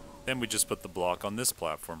 Then we just put the block on this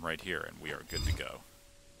platform right here, and we are good to go.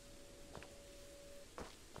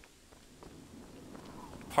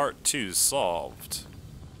 Part 2 solved.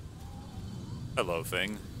 Hello,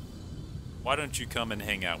 thing. Why don't you come and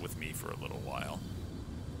hang out with me for a little while?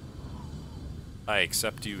 I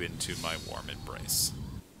accept you into my warm embrace.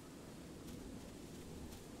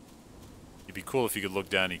 It'd be cool if you could look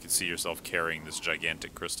down and you could see yourself carrying this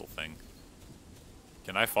gigantic crystal thing.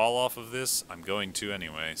 Can I fall off of this? I'm going to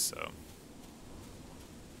anyway, so...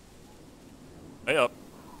 Hey up!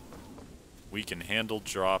 We can handle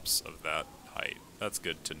drops of that height. That's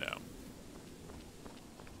good to know.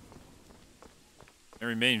 I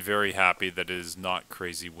remain very happy that it is not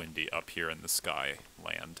crazy windy up here in the sky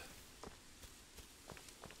land.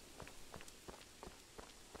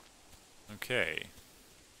 Okay.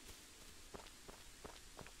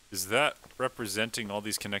 Is that representing all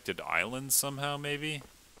these connected islands somehow, maybe?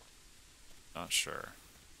 Not sure.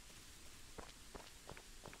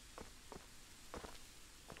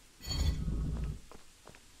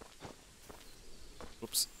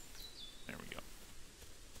 Whoops. There we go.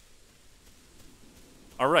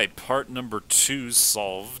 Alright, part number 2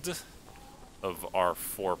 solved of our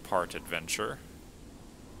 4-part adventure.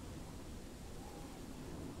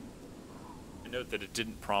 Note that it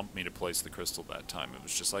didn't prompt me to place the crystal that time. It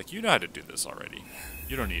was just like, you know how to do this already.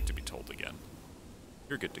 You don't need to be told again.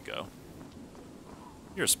 You're good to go.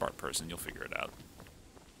 You're a smart person. You'll figure it out.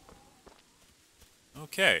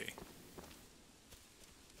 Okay.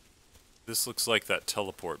 This looks like that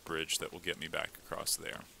teleport bridge that will get me back across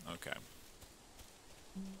there. Okay.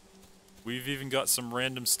 We've even got some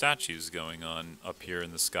random statues going on up here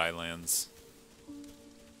in the Skylands.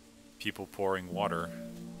 People pouring water.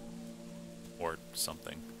 Or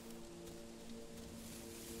something.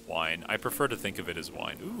 Wine. I prefer to think of it as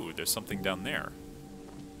wine. Ooh, there's something down there.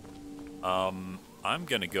 I'm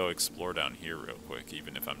gonna go explore down here real quick,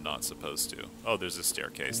 even if I'm not supposed to. Oh, there's a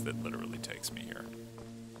staircase that literally takes me here.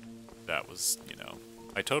 That was, you know,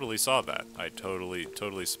 I totally saw that. I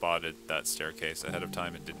totally spotted that staircase ahead of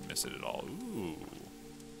time and didn't miss it at all. Ooh.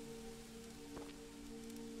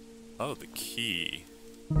 Oh, the key.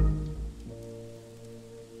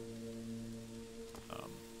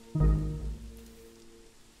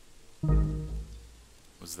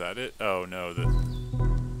 Was that it? Oh no,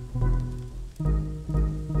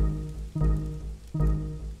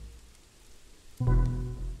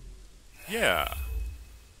 yeah.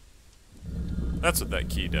 That's what that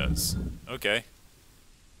key does. Okay.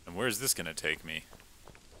 And where's this gonna take me?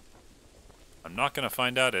 I'm not gonna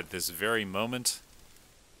find out at this very moment.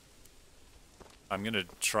 I'm gonna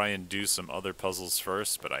try and do some other puzzles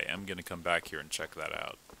first, but I am gonna come back here and check that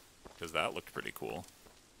out. Because that looked pretty cool.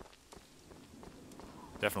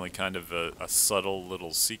 Definitely kind of a subtle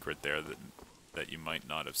little secret there that you might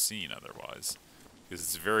not have seen otherwise. Because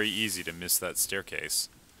it's very easy to miss that staircase.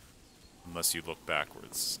 Unless you look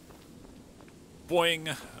backwards.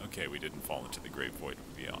 Boing! Okay, we didn't fall into the great void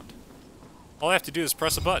beyond. All I have to do is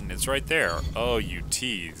press a button. It's right there. Oh, you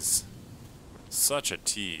tease. Such a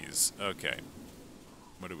tease. Okay.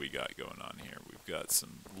 What do we got going on here? We've got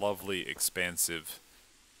some lovely, expansive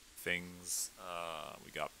things.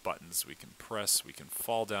 We got buttons we can press. We can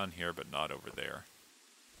fall down here, but not over there.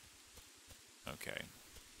 Okay.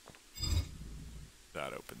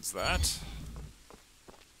 That opens that.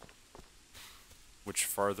 Which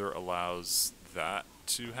farther allows that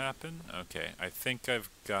to happen? Okay, I think I've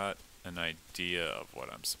got an idea of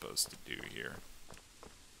what I'm supposed to do here.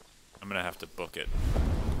 I'm gonna have to book it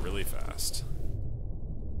really fast.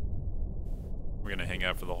 We're gonna hang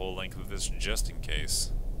out for the whole length of this just in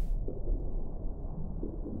case.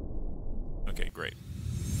 Okay, great.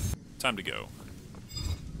 Time to go.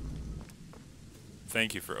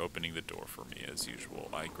 Thank you for opening the door for me, as usual.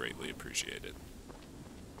 I greatly appreciate it.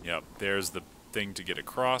 Yep, there's the thing to get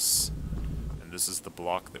across, and this is the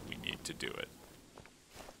block that we need to do it.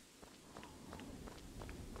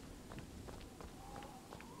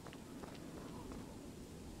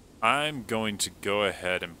 I'm going to go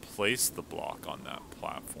ahead and place the block on that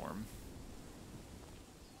platform.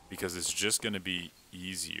 Because it's just going to be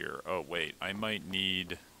easier. Oh, wait. I might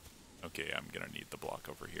need... Okay, I'm going to need the block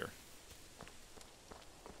over here.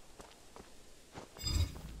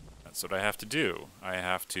 That's what I have to do. I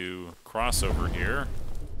have to cross over here.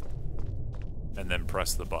 And then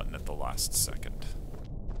press the button at the last second.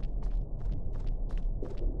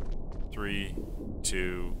 3,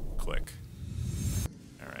 2, click.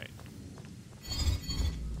 Alright.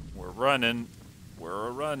 We're running.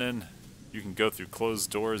 We're running. You can go through closed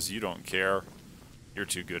doors, you don't care. You're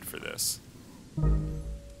too good for this.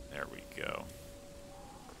 There we go.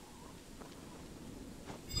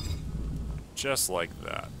 Just like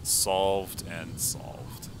that. Solved and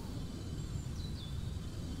solved.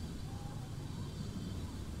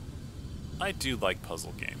 I do like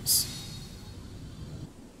puzzle games.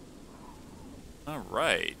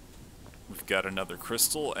 Alright. We've got another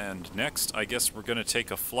crystal, and next, I guess we're gonna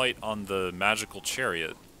take a flight on the magical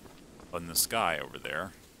chariot in the sky over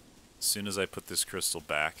there, as soon as I put this crystal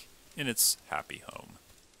back in its happy home.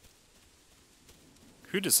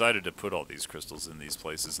 Who decided to put all these crystals in these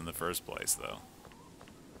places in the first place, though?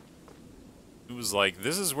 It was like,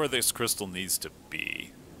 this is where this crystal needs to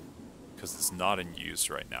be, because it's not in use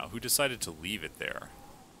right now. Who decided to leave it there?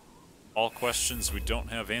 All questions we don't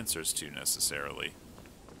have answers to, necessarily.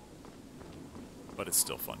 but it's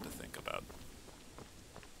still fun to think about.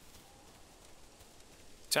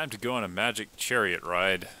 Time to go on a magic chariot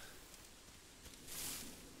ride.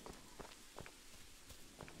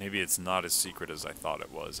 Maybe it's not as secret as I thought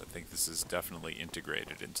it was. I think this is definitely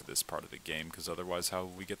integrated into this part of the game, because otherwise how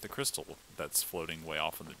would we get the crystal that's floating way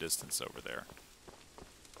off in the distance over there?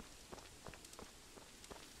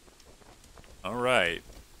 Alright,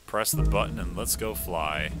 press the button and let's go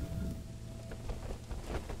fly.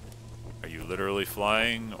 Are you literally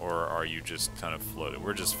flying, or are you just kind of floating?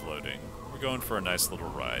 We're just floating. We're going for a nice little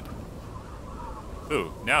ride.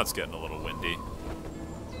 Ooh, now it's getting a little windy.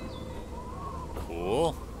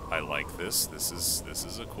 Cool. I like this. This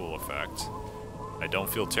is a cool effect. I don't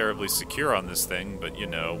feel terribly secure on this thing, but you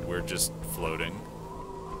know, we're just floating.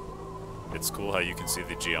 It's cool how you can see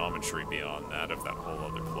the geometry beyond that of that whole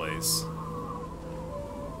other place.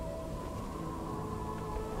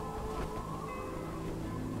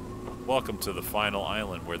 Welcome to the final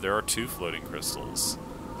island where there are 2 floating crystals.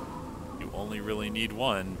 You only really need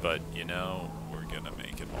 1, but you know, we're gonna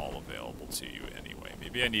make it all available to you anyway.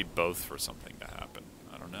 Maybe I need both for something to happen.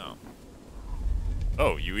 I don't know.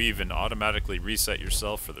 Oh, you even automatically reset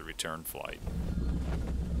yourself for the return flight.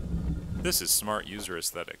 This is smart user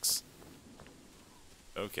aesthetics.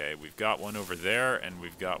 Okay, we've got one over there, and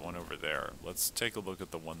we've got one over there. Let's take a look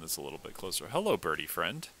at the one that's a little bit closer. Hello, birdie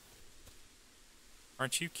friend.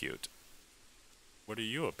 Aren't you cute? What are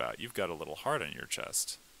you about? You've got a little heart on your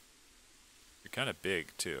chest. You're kind of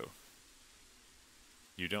big, too.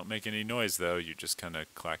 You don't make any noise, though. You just kind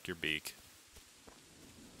of clack your beak.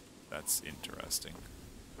 That's interesting.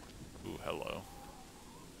 Ooh, hello.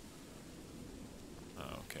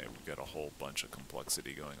 Okay, we've got a whole bunch of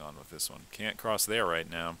complexity going on with this one. Can't cross there right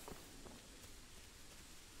now.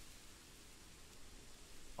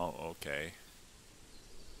 Oh, okay.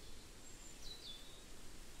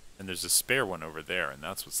 And there's a spare one over there, and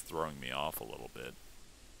that's what's throwing me off a little bit.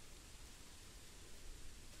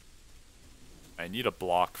 I need a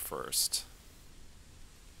block first,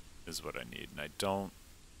 is what I need, and I don't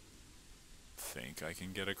think I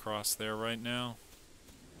can get across there right now.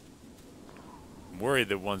 I'm worried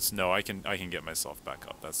that once, no, I can get myself back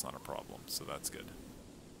up. That's not a problem, so that's good.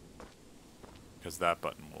 Because that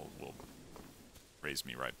button will raise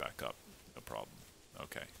me right back up. No problem.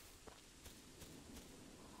 Okay.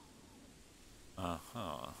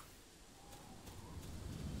 Uh-huh.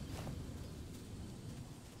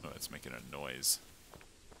 Oh, it's making a noise.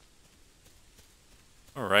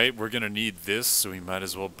 Alright, we're gonna need this, so we might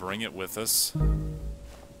as well bring it with us.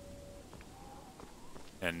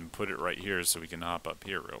 And put it right here so we can hop up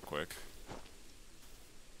here real quick.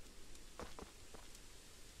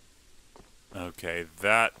 Okay,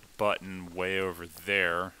 that button way over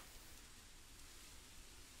there.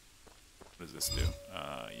 What does this do?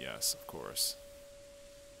 Yes, of course.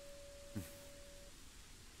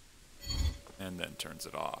 And then turns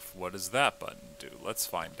it off. What does that button do? Let's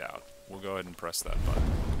find out. We'll go ahead and press that button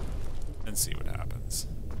and see what happens.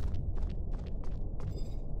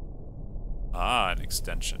 Ah, an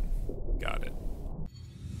extension. Got it.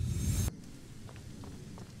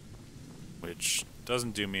 Which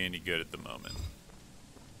doesn't do me any good at the moment.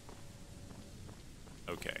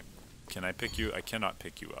 Okay. Can I pick you? I cannot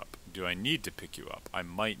pick you up. Do I need to pick you up? I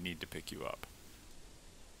might need to pick you up.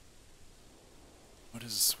 What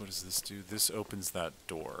does this do? This opens that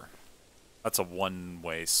door. That's a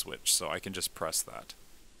one-way switch, so I can just press that.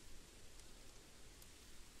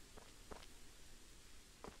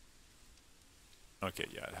 Okay,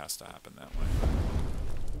 yeah, it has to happen that way.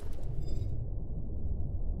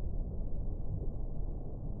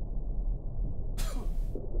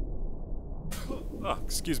 Oh,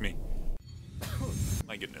 excuse me.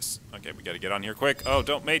 My goodness. Okay, we gotta get on here quick. Oh,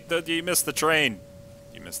 don't mate you missed the train.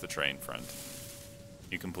 You missed the train, friend.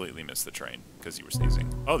 You completely missed the train because you were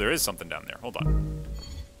sneezing. Oh, there is something down there. Hold on.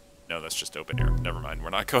 No, that's just open air. Never mind. We're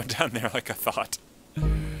not going down there like I thought.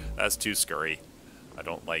 That's too scurry. I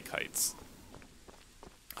don't like heights.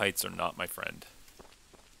 Heights are not my friend.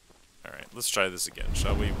 Alright, let's try this again,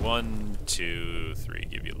 shall we? 1, 2, 3.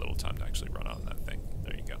 Give you a little time to actually run on that thing.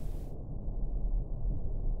 There you go.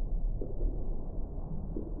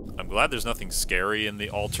 I'm glad there's nothing scary in the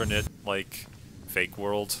alternate, like, fake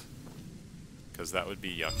world. Because that would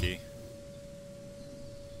be yucky.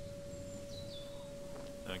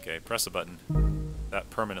 Okay, press a button. That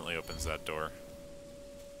permanently opens that door.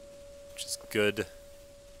 Which is good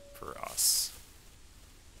for us.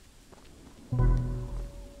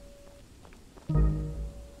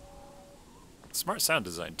 Smart sound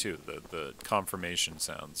design too. The confirmation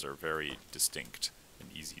sounds are very distinct and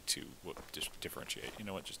easy to differentiate. You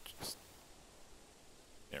know what? Just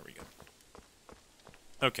there we go.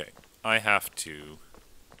 Okay, I have to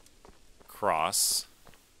cross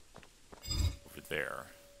over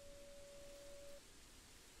there.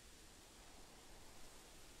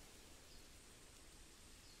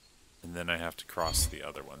 And then I have to cross the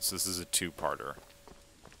other one. So this is a two-parter.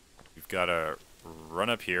 We've got to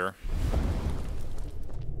run up here.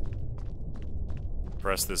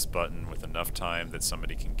 Press this button with enough time that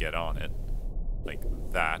somebody can get on it. Like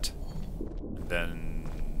that. And then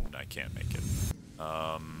I can't make it.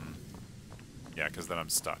 Yeah, because then I'm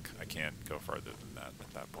stuck. I can't go farther than that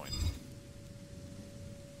at that point.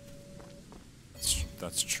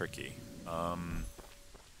 That's tricky. Can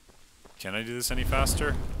I do this any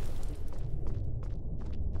faster?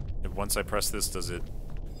 If once I press this, does it...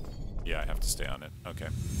 Yeah, I have to stay on it. Okay.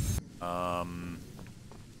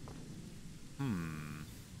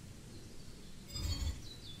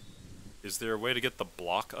 Is there a way to get the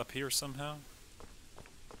block up here somehow?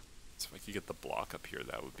 So if I could get the block up here,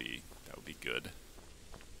 that would be good.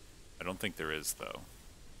 I don't think there is, though.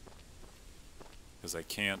 Because I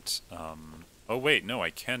can't... Oh, wait, no,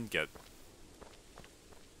 I can get...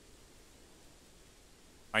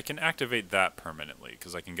 I can activate that permanently,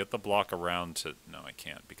 because I can get the block around to... No, I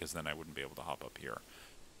can't, because then I wouldn't be able to hop up here.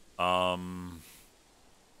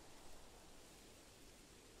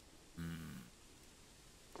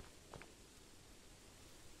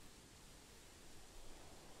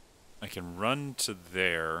 I can run to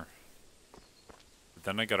there, but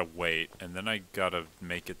then I gotta wait, and then I gotta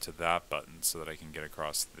make it to that button so that I can get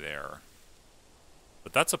across there.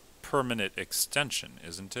 But that's a permanent extension,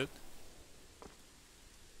 isn't it?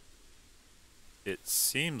 It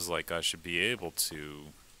seems like I should be able to...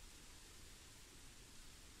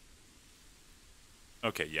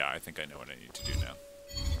 Okay, yeah, I think I know what I need to do now.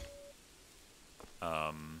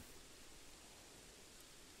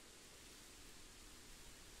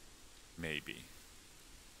 Maybe.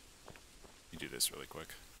 Let me do this really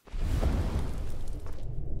quick.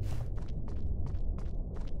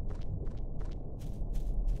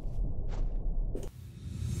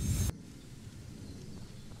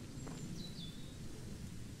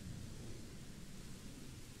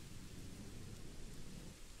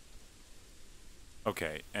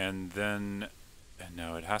 Okay, and then...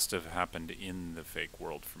 No, it has to have happened in the fake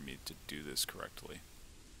world for me to do this correctly.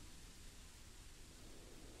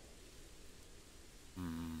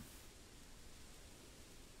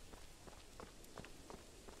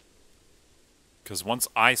 Because once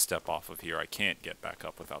I step off of here, I can't get back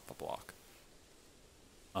up without the block.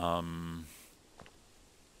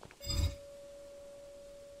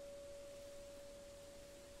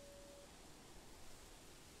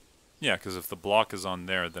 Yeah, because if the block is on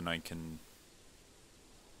there, then I can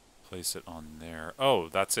place it on there. Oh,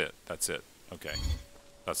 that's it. That's it. Okay.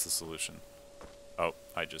 That's the solution. Oh,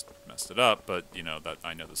 I just messed it up, but, you know, that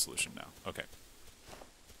I know the solution now. Okay.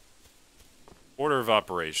 Order of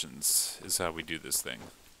operations is how we do this thing.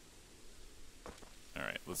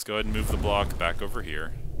 Alright, let's go ahead and move the block back over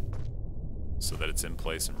here so that it's in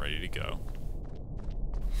place and ready to go.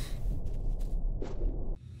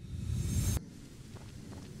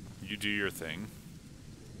 You do your thing.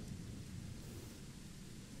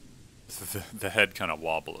 The head kind of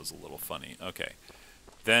wobble is a little funny. Okay.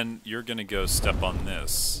 Then you're going to go step on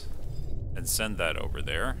this and send that over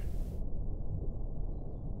there.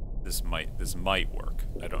 This might work.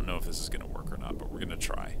 I don't know if this is going to work or not, but we're going to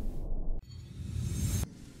try.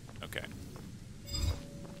 Okay.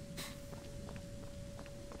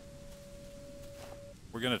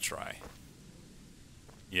 We're going to try.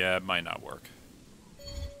 Yeah, it might not work.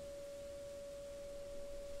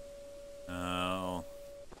 Oh.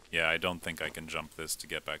 Yeah, I don't think I can jump this to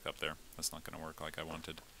get back up there. That's not going to work like I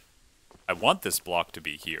wanted. I want this block to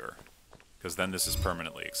be here, because then this is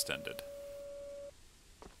permanently extended.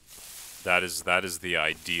 That is the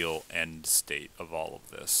ideal end state of all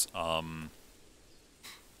of this.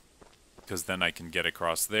 Because then I can get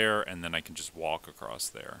across there, and then I can just walk across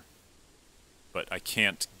there. But I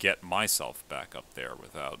can't get myself back up there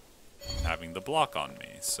without having the block on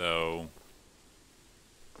me, so...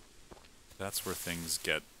 That's where things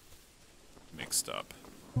get mixed up.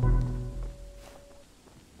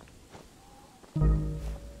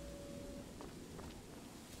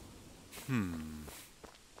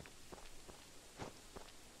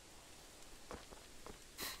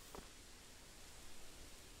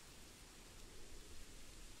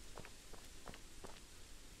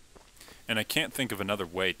 And I can't think of another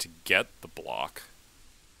way to get the block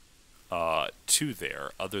to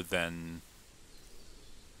there other than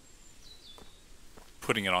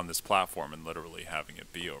putting it on this platform and literally having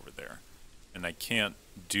it be over there. And I can't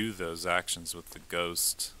do those actions with the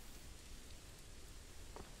ghost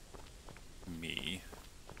me...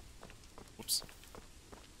 Whoops.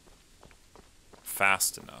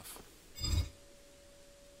 Fast enough.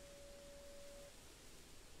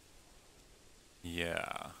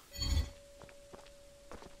 Yeah.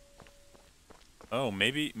 Oh,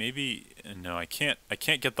 maybe... No, I can't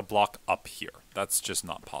get the block up here. That's just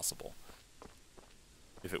not possible.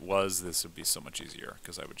 If it was, this would be so much easier,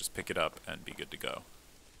 because I would just pick it up and be good to go.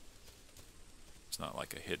 It's not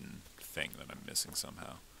like a hidden thing that I'm missing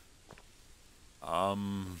somehow.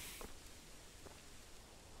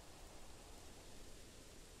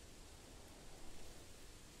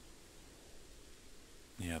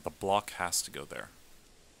 Yeah, the block has to go there.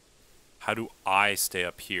 How do I stay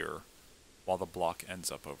up here while the block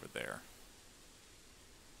ends up over there?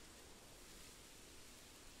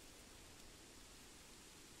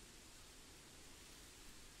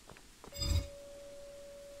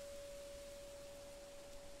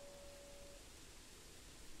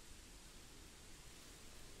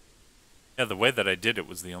 Yeah, the way that I did it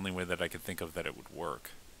was the only way that I could think of that it would work.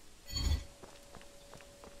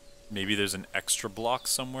 Maybe there's an extra block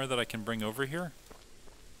somewhere that I can bring over here?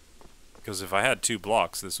 Because if I had 2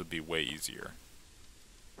 blocks, this would be way easier.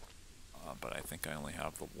 But I think I only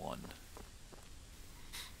have the one.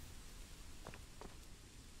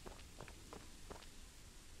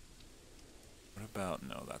 What about...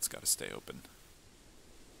 No, that's got to stay open.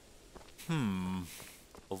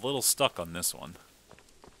 A little stuck on this one.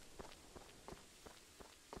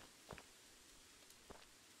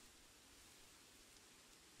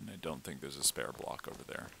 And I don't think there's a spare block over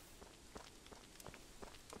there.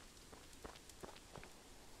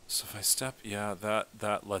 So if I step, yeah,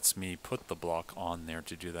 that lets me put the block on there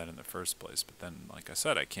to do that in the first place. But then, like I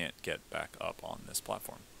said, I can't get back up on this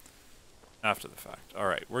platform after the fact.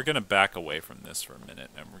 Alright, we're going to back away from this for a minute,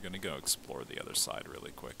 and we're going to go explore the other side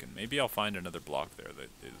really quick. And maybe I'll find another block there that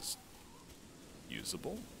is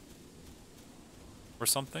usable or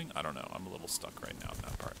something. I don't know. I'm a little stuck right now in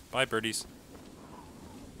that part. Bye, birdies.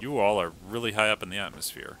 You all are really high up in the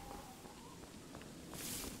atmosphere.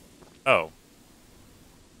 Oh.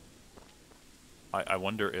 I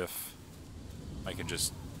wonder if I can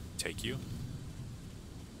just take you.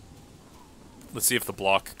 Let's see if the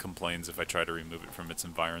block complains if I try to remove it from its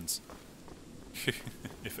environs.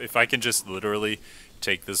 If I can just literally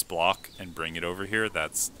take this block and bring it over here,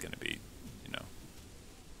 that's gonna be, you know,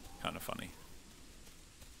 kind of funny.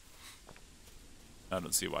 I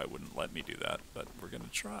don't see why it wouldn't let me do that, but we're gonna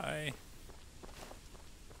try.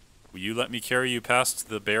 Will you let me carry you past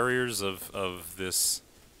the barriers of this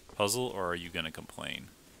puzzle, or are you gonna complain?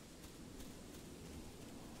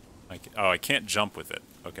 Oh, I can't jump with it.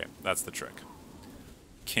 Okay, that's the trick.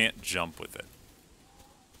 Can't jump with it.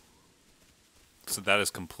 So that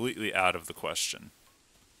is completely out of the question.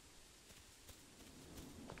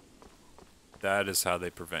 That is how they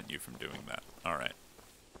prevent you from doing that. Alright.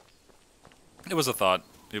 It was a thought.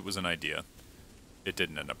 It was an idea. It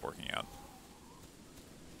didn't end up working out.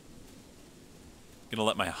 I'm gonna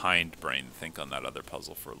let my hind brain think on that other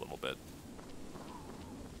puzzle for a little bit.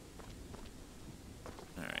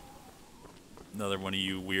 Alright. Another one of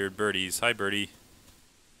you weird birdies. Hi, birdie.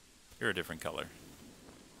 You're a different color.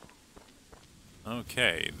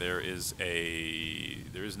 Okay, there is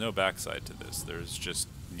no backside to this. There's just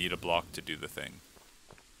need a block to do the thing.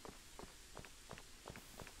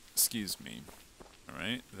 Excuse me.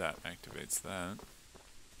 Alright, that activates that.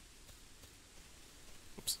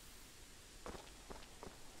 Oops.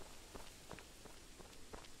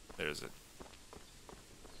 There's a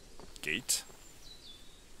gate.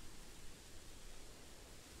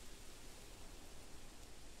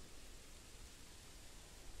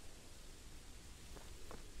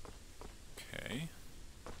 Okay.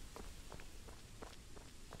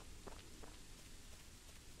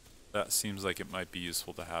 That seems like it might be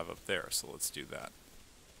useful to have up there, so let's do that.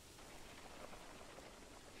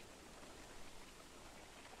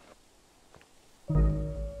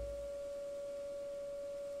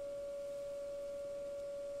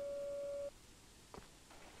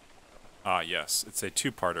 Ah, yes, it's a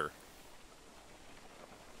two-parter.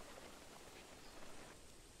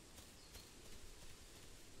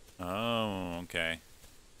 Oh, okay.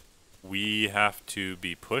 We have to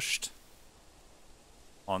be pushed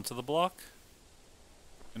onto the block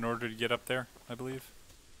in order to get up there, I believe.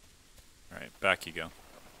 Alright, back you go.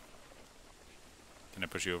 Can I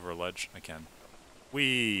push you over a ledge? I can.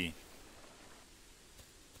 Whee!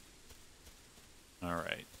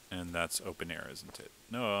 Alright, and that's open air, isn't it?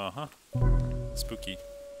 No, uh-huh. Spooky.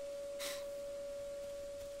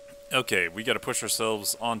 Okay, we gotta push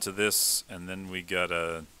ourselves onto this, and then we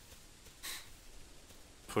gotta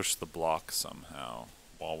push the block somehow.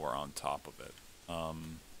 while we're on top of it.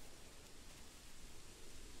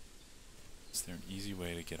 Is there an easy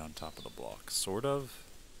way to get on top of the block? Sort of.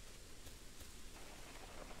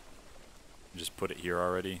 Just put it here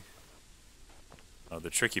already. The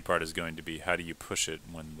tricky part is going to be how do you push it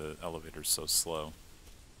when the elevator's so slow.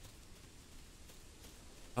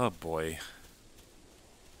 Oh boy.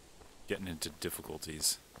 Getting into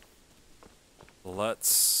difficulties.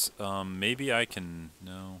 Let's, maybe I can,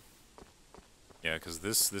 no. Yeah, because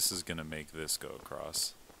this is going to make this go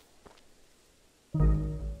across.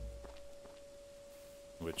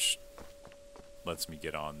 Which lets me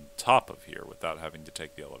get on top of here without having to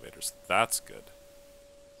take the elevators. That's good.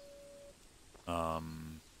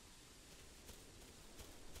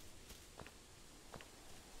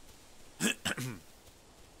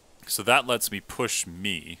 So that lets me push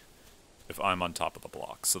me if I'm on top of the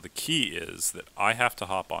block. So the key is that I have to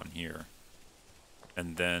hop on here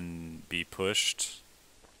and then be pushed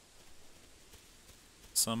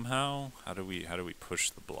somehow. How do we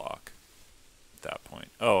push the block at that point?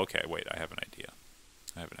 Oh, okay, wait, I have an idea.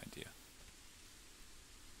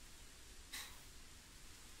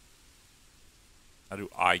 How do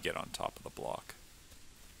I get on top of the block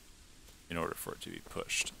in order for it to be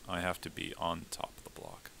pushed? I have to be on top of the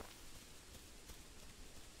block.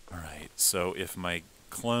 Alright, so if my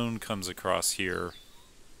clone comes across here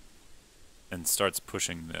and starts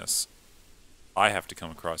pushing this, I have to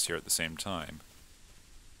come across here at the same time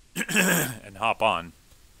and hop on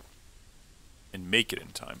and make it in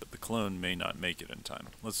time, but the clone may not make it in time.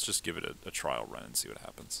 Let's just give it a trial run and see what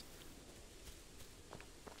happens.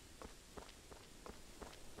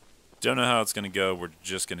 Don't know how it's going to go. We're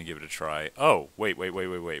just going to give it a try. Oh, wait. I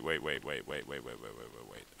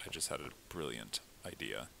just had a brilliant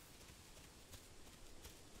idea.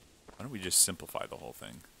 Why don't we just simplify the whole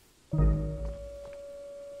thing?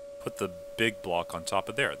 Put the big block on top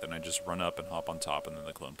of there. Then I just run up and hop on top, and then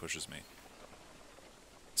the clone pushes me.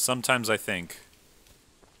 Sometimes I think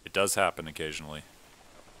it does happen occasionally.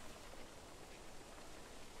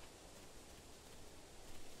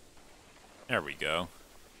 There we go.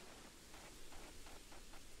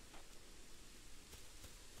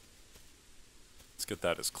 Let's get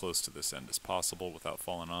that as close to this end as possible without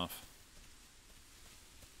falling off.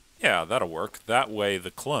 Yeah, that'll work. That way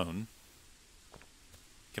the clone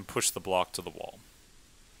can push the block to the wall.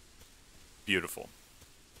 Beautiful.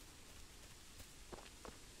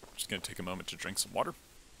 Just going to take a moment to drink some water.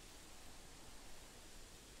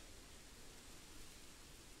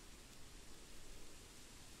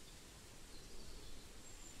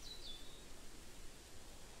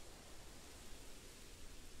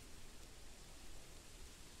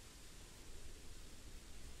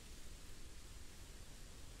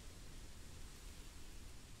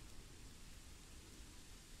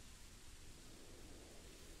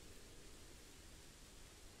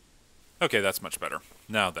 Okay, that's much better.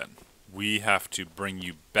 Now then, we have to bring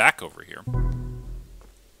you back over here.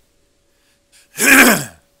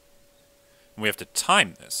 We have to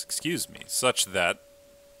time this, excuse me, such that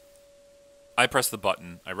I press the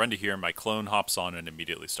button, I run to here, my clone hops on and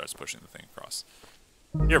immediately starts pushing the thing across.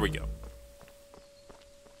 Here we go.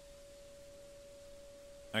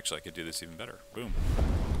 Actually, I could do this even better. Boom.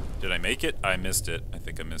 Did I make it? I missed it. I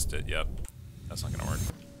think I missed it. Yep. That's not gonna work.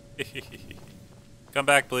 Come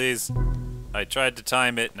back, please. I tried to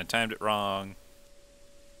time it, and I timed it wrong.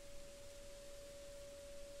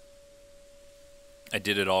 I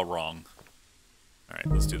did it all wrong. Alright,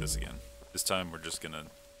 let's do this again. This time we're just gonna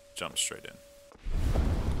jump straight in.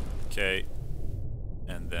 Okay.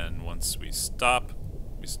 And then once we stop,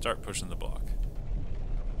 we start pushing the block.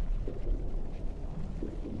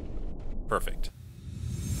 Perfect.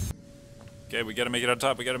 Okay, we gotta make it on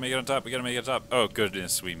top, we gotta make it on top, we gotta make it on top. Oh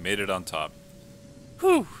goodness, we made it on top.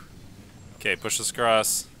 Whew! Okay, push this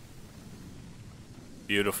across.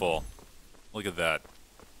 Beautiful. Look at that.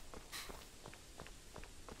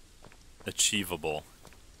 Achievable.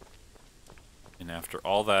 And after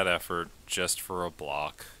all that effort, just for a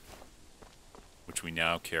block, which we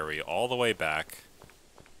now carry all the way back,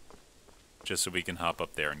 just so we can hop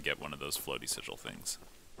up there and get one of those floaty sigil things.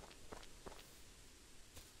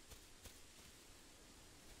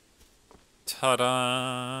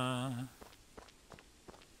 Ta-da!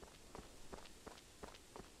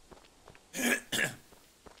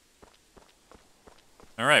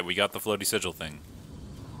 Alright, we got the floaty sigil thing.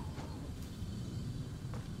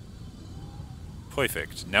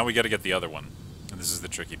 Perfect. Now we gotta get the other one. And this is the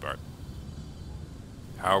tricky part.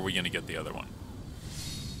 How are we gonna get the other one?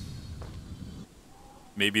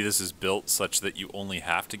 Maybe this is built such that you only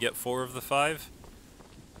have to get 4 of the 5?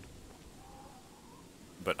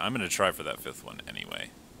 but I'm going to try for that 5th one anyway.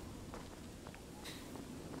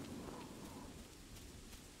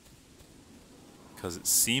 Because it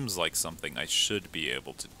seems like something I should be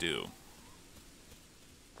able to do.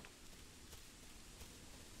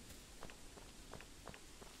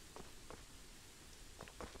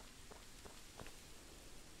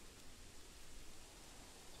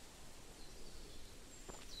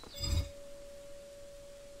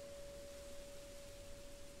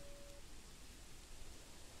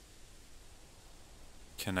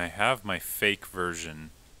 Can I have my fake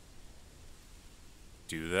version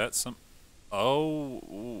do that? Oh,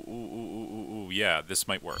 yeah, this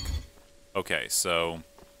might work. Okay, so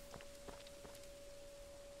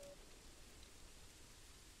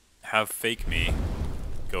have fake me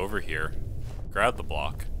go over here, grab the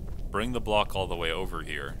block, bring the block all the way over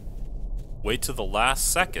here, wait till the last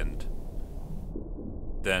second,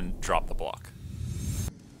 then drop the block.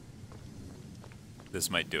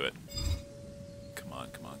 This might do it. Come on,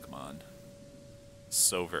 come on, come on.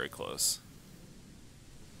 So very close.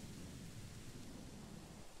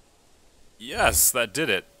 Yes, that did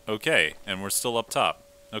it. Okay, and we're still up top.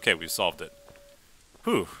 Okay, we've solved it.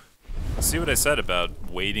 Whew. See what I said about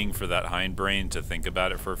waiting for that hindbrain to think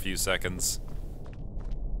about it for a few seconds?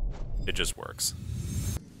 It just works.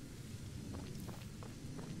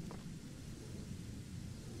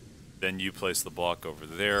 Then you place the block over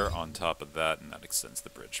there on top of that, and that extends the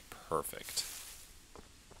bridge. Perfect.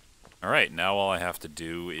 Alright, now all I have to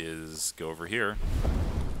do is go over here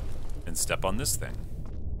and step on this thing.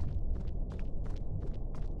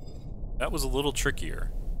 That was a little trickier.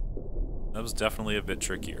 That was definitely a bit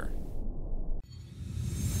trickier.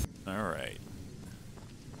 Alright.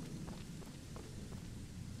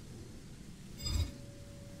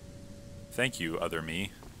 Thank you, other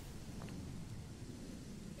me.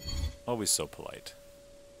 Always so polite.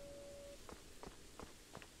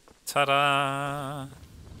 Ta-da!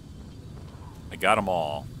 I got them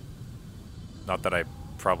all. Not that I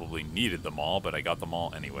probably needed them all, but I got them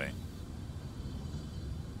all anyway.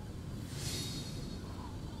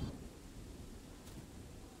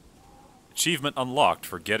 Achievement unlocked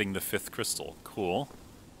for getting the 5th crystal. Cool.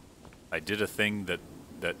 I did a thing that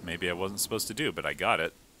maybe I wasn't supposed to do, but I got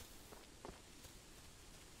it.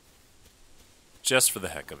 Just for the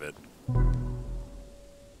heck of it.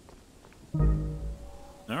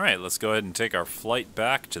 Alright, let's go ahead and take our flight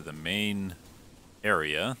back to the main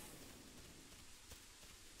area.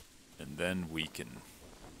 And then we can...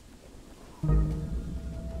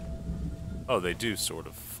 Oh, they do sort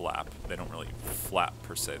of flap. They don't really flap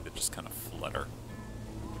per se, they just kind of flutter.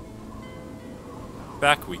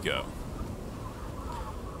 Back we go.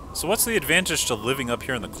 So what's the advantage to living up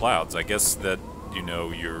here in the clouds? I guess that, you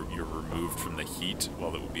know, you're removed from the heat.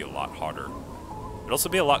 Well, it would be a lot hotter. It'd also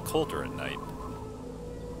be a lot colder at night.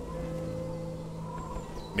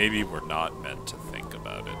 Maybe we're not meant to think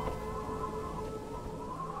about it.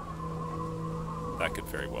 That could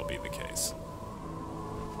very well be the case.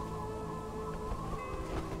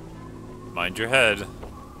 Mind your head.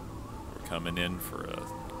 We're coming in for a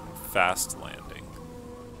fast landing.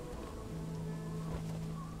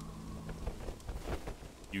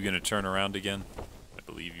 You gonna turn around again? I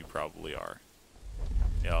believe you probably are.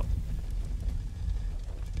 Yep.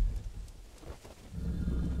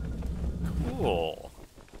 Cool.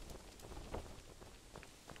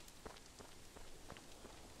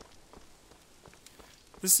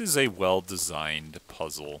 This is a well-designed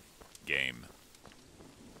puzzle game.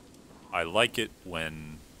 I like it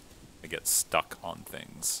when I get stuck on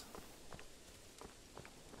things.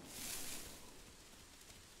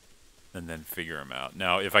 And then figure them out.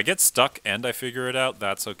 Now, if I get stuck and I figure it out,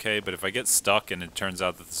 that's okay. But if I get stuck and it turns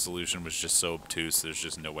out that the solution was just so obtuse, there's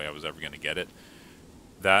just no way I was ever going to get it,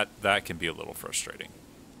 that can be a little frustrating.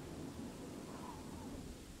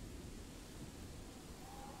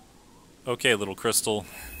 Okay, little crystal.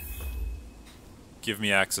 Give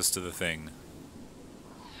me access to the thing.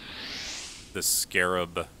 The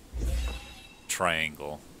scarab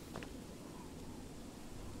triangle.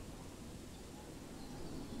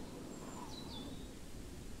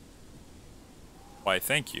 Why,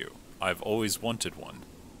 thank you. I've always wanted one.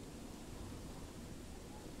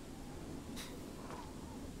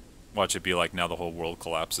 Watch it be like now the whole world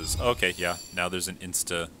collapses. Okay, yeah. Now there's an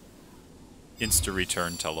insta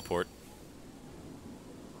return teleport.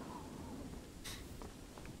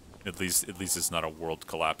 At least it's not a world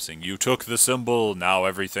collapsing. You took the symbol, now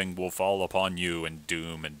everything will fall upon you, and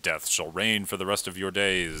doom and death shall reign for the rest of your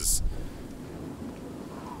days.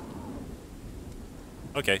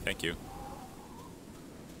 Okay, thank you.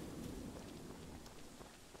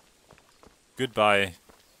 Goodbye,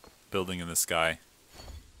 building in the sky.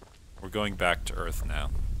 We're going back to Earth now.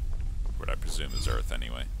 What I presume is Earth,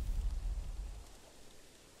 anyway.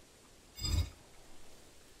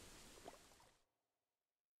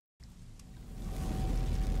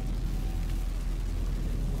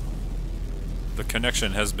 The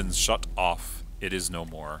connection has been shut off. It is no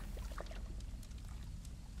more.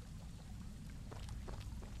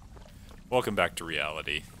 Welcome back to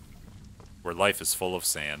reality, where life is full of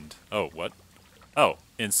sand. Oh, what? Oh,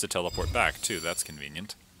 insta-teleport back, too. That's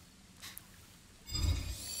convenient.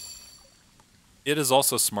 It is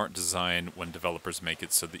also smart design when developers make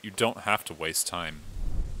it so that you don't have to waste time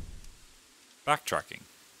backtracking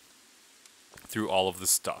through all of the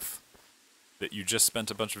stuff that you just spent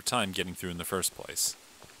a bunch of time getting through in the first place.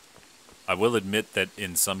 I will admit that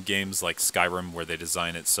in some games like Skyrim, where they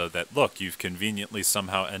design it so that, look, you've conveniently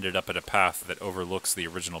somehow ended up at a path that overlooks the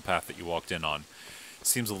original path that you walked in on,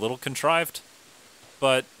 seems a little contrived,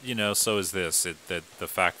 but, you know, so is this. The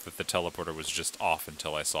fact that the teleporter was just off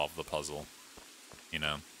until I solved the puzzle, you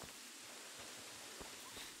know.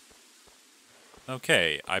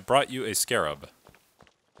 Okay, I brought you a scarab.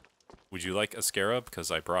 Would you like a scarab?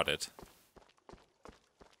 Because I brought it.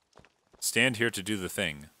 Stand here to do the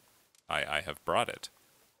thing. I have brought it.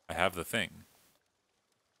 I have the thing.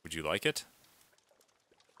 Would you like it?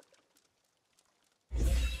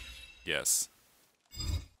 Yes.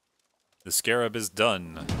 The scarab is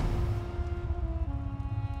done.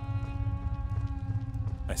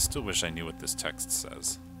 I still wish I knew what this text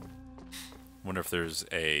says. Wonder if there's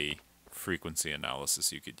a frequency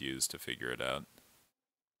analysis you could use to figure it out.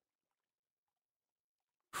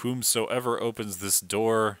 Whomsoever opens this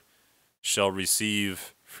door shall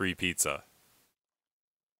receive free pizza.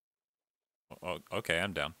 Oh, okay,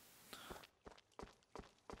 I'm down.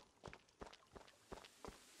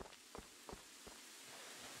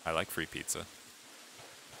 I like free pizza.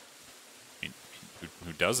 I mean,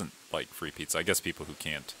 who doesn't like free pizza? I guess people who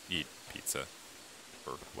can't eat pizza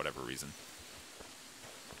for whatever reason.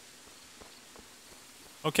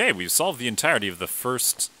 Okay, we've solved the entirety of the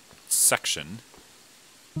first section.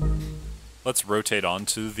 Let's rotate on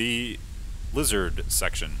to the lizard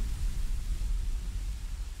section.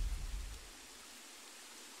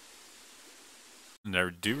 And I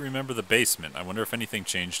do remember the basement. I wonder if anything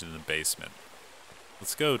changed in the basement.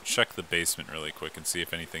 Let's go check the basement really quick and see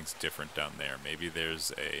if anything's different down there. Maybe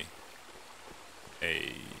there's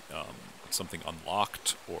something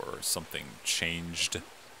unlocked or something changed.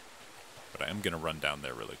 But I am going to run down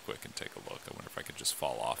there really quick and take a look. I wonder if I could just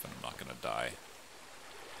fall off and I'm not going to die.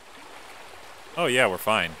 Oh yeah, we're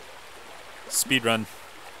fine. Speedrun.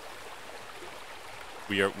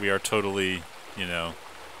 We are totally, you know,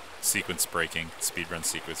 sequence breaking. Speedrun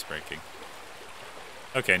sequence breaking.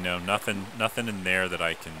 Okay, no, nothing in there that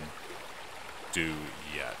I can do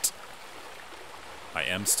yet. I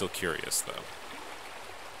am still curious though.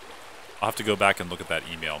 I'll have to go back and look at that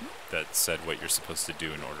email that said what you're supposed to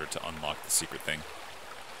do in order to unlock the secret thing.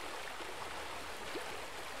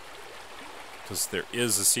 Because there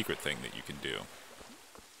is a secret thing that you can do.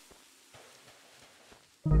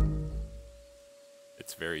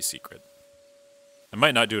 It's very secret. I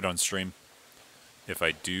might not do it on stream if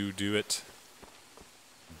I do it,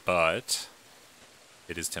 but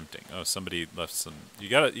it is tempting. Oh, somebody left some. You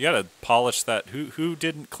gotta polish that. Who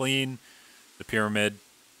didn't clean the pyramid,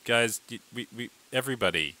 guys?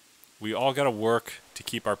 Everybody, we all gotta work to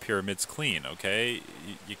keep our pyramids clean. Okay,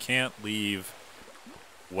 you can't leave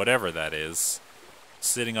whatever that is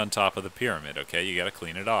sitting on top of the pyramid. Okay, you gotta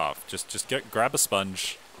clean it off. Just grab a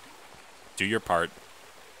sponge, do your part.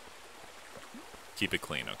 Keep it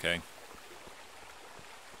clean, okay?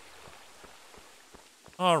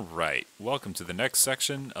 Alright, welcome to the next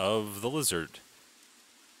section of the lizard.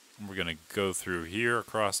 We're gonna go through here,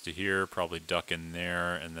 across to here, probably duck in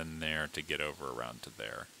there, and then there to get over around to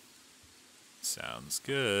there. Sounds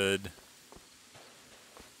good.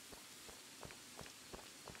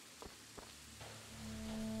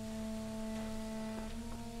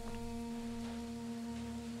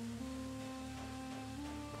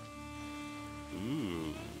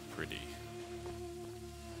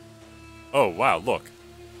 Oh, wow, look.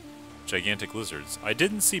 Gigantic lizards. I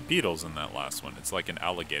didn't see beetles in that last one. It's like an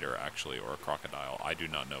alligator, actually, or a crocodile. I do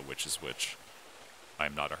not know which is which. I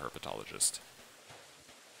am not a herpetologist.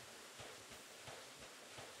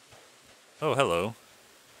 Oh, hello.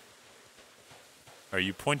 Are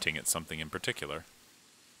you pointing at something in particular?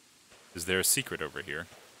 Is there a secret over here?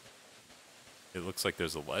 It looks like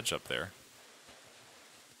there's a ledge up there.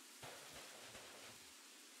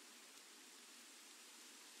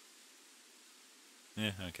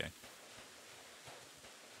 Yeah, okay.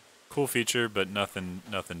 Cool feature, but nothing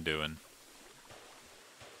doing.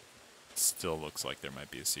 Still looks like there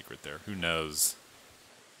might be a secret there. Who knows?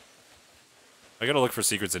 I gotta look for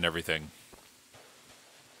secrets in everything.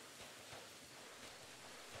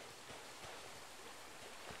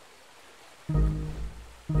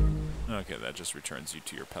 Okay, that just returns you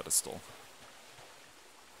to your pedestal.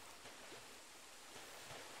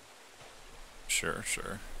 Sure,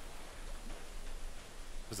 sure.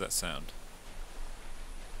 What does that sound?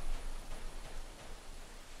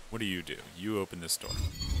 What do? You open this door.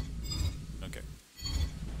 Okay.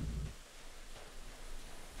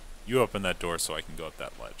 You open that door so I can go up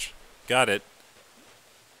that ledge. Got it.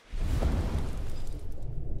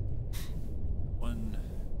 1,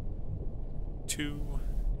 2,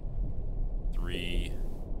 3,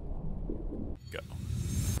 go.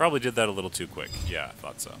 Probably did that a little too quick. Yeah, I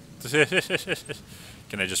thought so.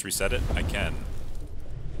 Can I just reset it? I can.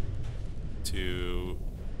 2,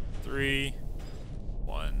 3,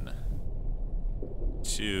 1,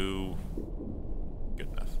 2. Good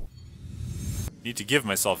enough. Need to give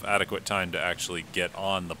myself adequate time to actually get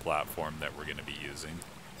on the platform that we're going to be using.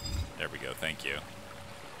 There we go, thank you.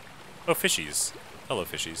 Oh, fishies. Hello,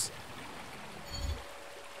 fishies.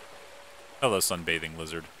 Hello, sunbathing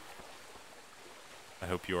lizard. I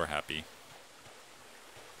hope you're happy.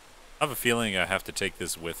 I have a feeling I have to take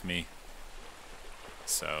this with me.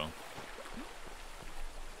 So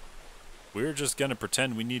we're just gonna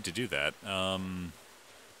pretend we need to do that.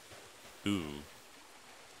 Ooh.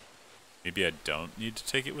 Maybe I don't need to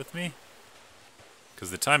take it with me?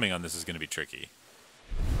 Because the timing on this is gonna be tricky.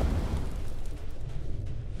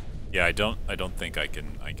 Yeah, I don't think I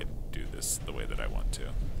can do this the way that I want to.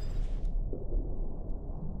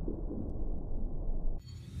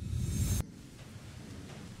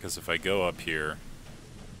 Because if I go up here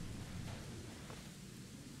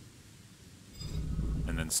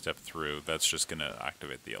and then step through, that's just going to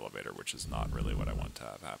activate the elevator, which is not really what I want to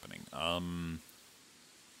have happening.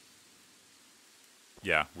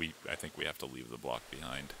 Yeah, I think we have to leave the block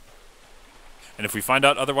behind. And if we find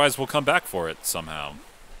out otherwise, we'll come back for it somehow.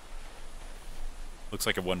 Looks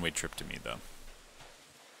like a one-way trip to me, though.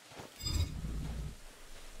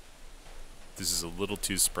 This is a little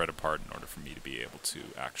too spread apart in order for me to be able to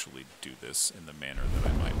actually do this in the manner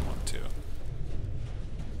that I might want to.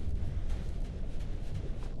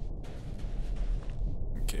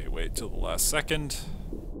 Okay, wait till the last second,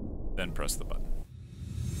 then press the button.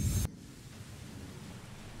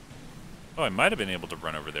 Oh, I might have been able to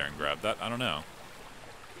run over there and grab that. I don't know.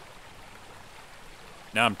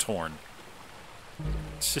 Now I'm torn.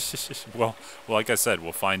 Well, like I said,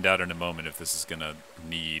 we'll find out in a moment if this is going to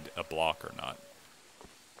need a block or not.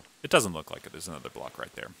 It doesn't look like it. There's another block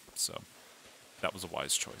right there. So that was a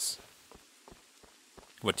wise choice.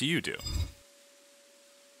 What do you do?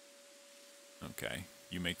 Okay,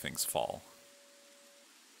 you make things fall.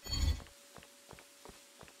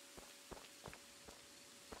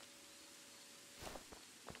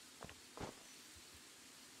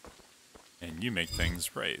 And you make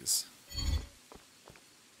things raise.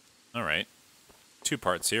 Alright. 2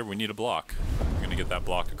 parts here. We need a block. We're going to get that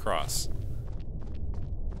block across.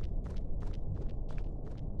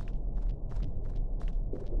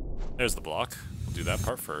 There's the block. We'll do that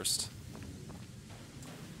part first.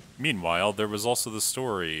 Meanwhile, there was also the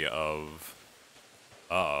story of...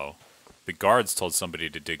 Uh-oh. The guards told somebody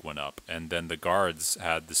to dig one up, and then the guards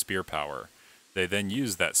had the spear power. They then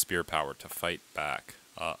used that spear power to fight back.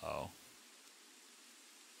 Uh-oh.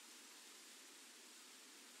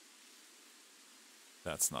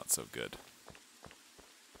 That's not so good.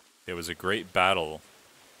 There was a great battle,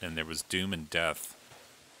 and there was doom and death.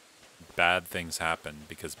 Bad things happen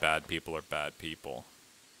because bad people are bad people.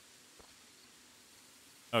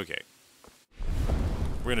 Okay.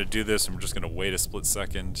 We're gonna do this, and we're just gonna wait a split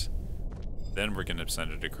second. Then we're gonna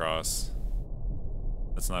send it across.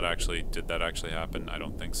 That's not actually... Did that actually happen? I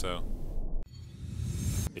don't think so.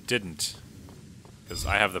 It didn't. Because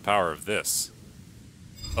I have the power of this.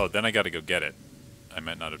 Oh, then I gotta go get it. I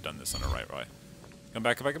might not have done this in the right way. Come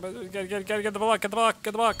back, come back, come back. Gotta get the block, get the block,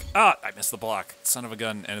 get the block. Ah, I missed the block. Son of a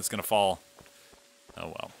gun, and it's gonna fall. Oh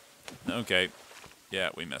well. Okay.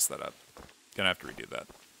 Yeah, we messed that up. Gonna have to redo that.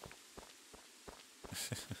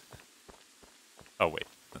 Oh wait,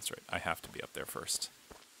 that's right. I have to be up there first.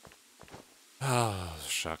 Oh,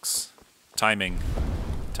 shucks. Timing.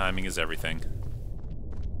 Timing is everything.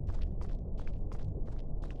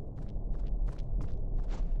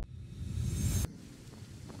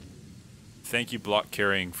 Thank you,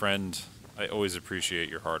 block-carrying friend. I always appreciate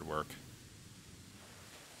your hard work.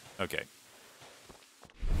 Okay.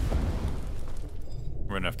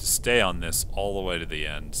 We're gonna have to stay on this all the way to the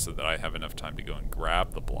end so that I have enough time to go and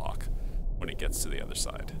grab the block when it gets to the other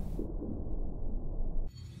side.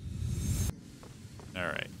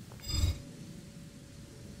 Alright.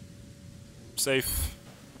 Safe.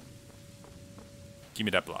 Give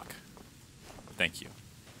me that block. Thank you.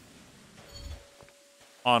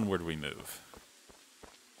 Onward we move.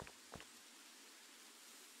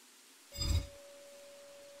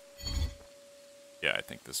 Yeah, I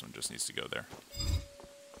think this one just needs to go there.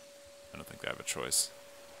 I don't think I have a choice.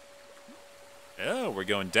 Oh, we're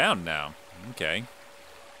going down now. Okay.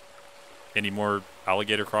 Any more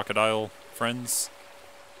alligator crocodile friends?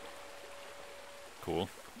 Cool.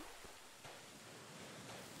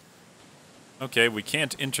 Okay, we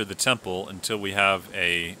can't enter the temple until we have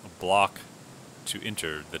a block to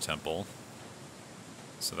enter the temple.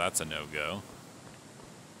 So that's a no-go.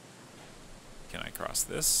 Can I cross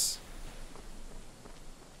this?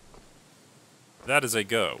 That is a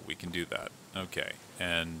go. We can do that. Okay.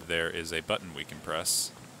 And there is a button we can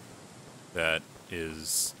press that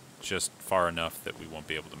is just far enough that we won't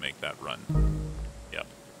be able to make that run. Yep.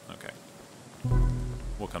 Okay.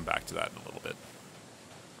 We'll come back to that in a little bit.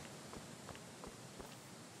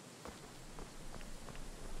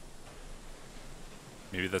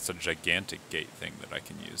 Maybe that's a gigantic gate thing that I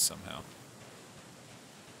can use somehow.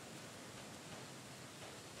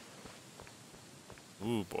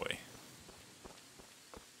 Ooh, boy.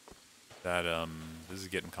 That, this is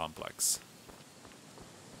getting complex.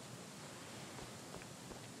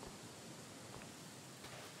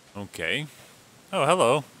 Okay. Oh,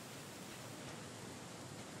 hello.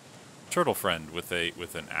 Turtle friend with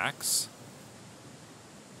an axe.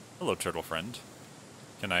 Hello, turtle friend.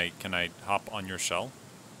 Can I hop on your shell?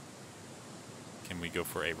 Can we go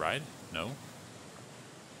for a ride? No.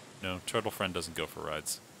 No, turtle friend doesn't go for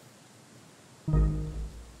rides.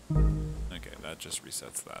 Okay, that just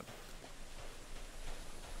resets that.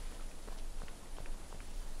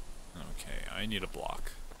 Okay, I need a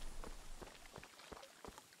block.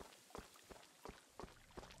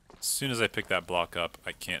 As soon as I pick that block up,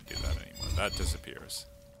 I can't do that anymore. That disappears.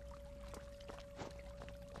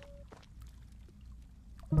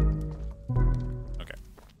 Okay.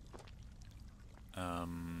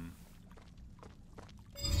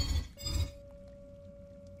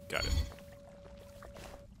 Got it.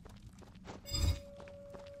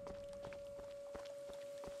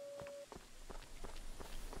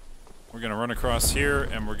 We're going to run across here,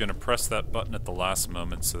 and we're going to press that button at the last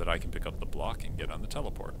moment so that I can pick up the block and get on the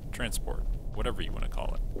teleport, transport, whatever you want to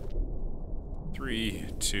call it. 3,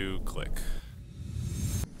 2, click.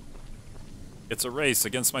 It's a race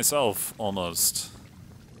against myself, almost.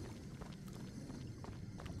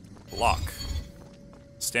 Block.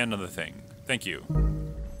 Stand on the thing. Thank you.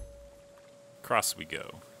 Across we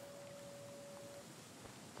go.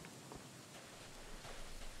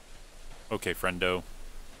 Okay, friendo.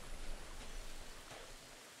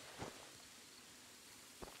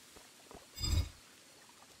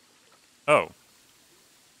 Oh.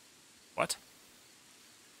 What?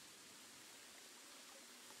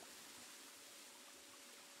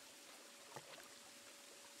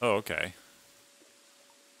 Oh, okay.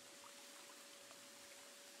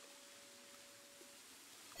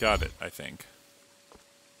 Got it, I think.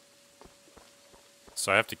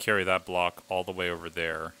 So I have to carry that block all the way over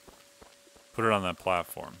there, put it on that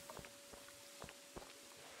platform.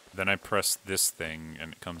 Then I press this thing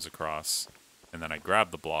and it comes across, and then I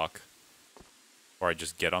grab the block. Or I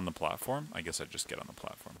just get on the platform? I guess I just get on the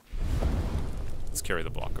platform. Let's carry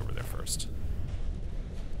the block over there first.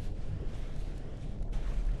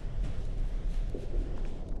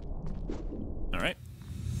 Alright.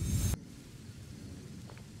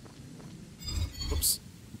 Whoops.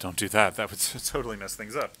 Don't do that. That would totally mess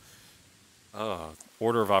things up. Oh,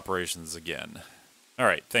 order of operations again.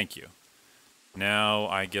 Alright, thank you. Now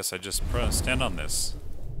I guess I just stand on this.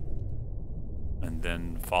 And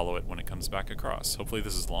then follow it when it comes back across. Hopefully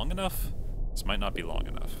this is long enough. This might not be long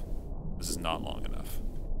enough. This is not long enough.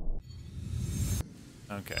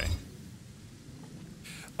 Okay.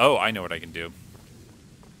 Oh, I know what I can do.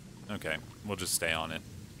 Okay, we'll just stay on it.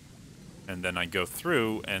 And then I go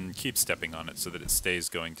through and keep stepping on it so that it stays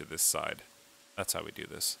going to this side. That's how we do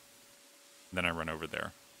this. And then I run over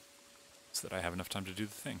there so that I have enough time to do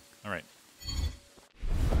the thing. Alright.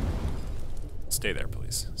 Stay there,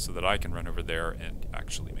 please, so that I can run over there and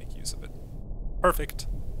actually make use of it. Perfect.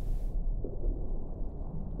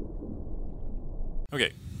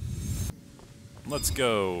 Okay. Let's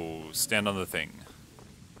go stand on the thing.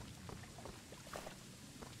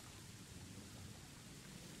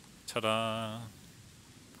 Ta-da!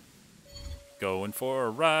 Going for a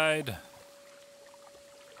ride.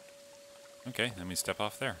 Okay, let me step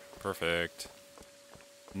off there. Perfect.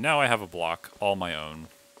 Now I have a block, all my own,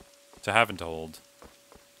 to have and to hold.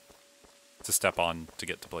 to step on to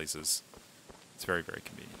get to places. It's very, very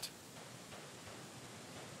convenient.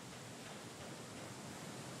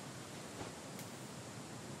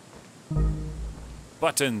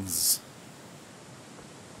 Buttons!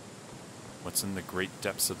 What's in the great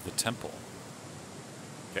depths of the temple?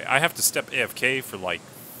 Okay, I have to step AFK for like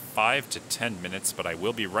 5 to 10 minutes, but I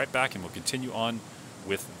will be right back and we'll continue on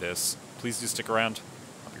with this. Please do stick around.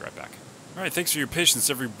 I'll be right back. Alright, thanks for your patience,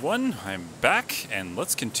 everyone. I'm back, and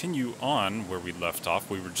let's continue on where we left off.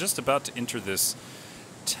 We were just about to enter this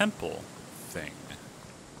temple thing.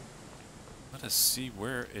 Let us see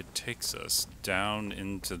where it takes us. Down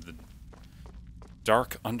into the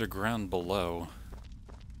dark underground below.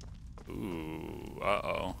 Ooh,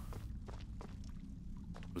 uh-oh.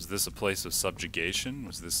 Was this a place of subjugation?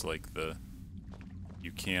 Was this like the...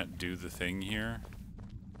 you can't do the thing here?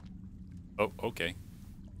 Oh, okay.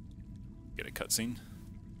 Get a cutscene.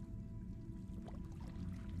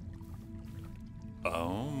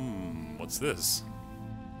 Oh, what's this?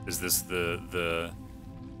 Is this the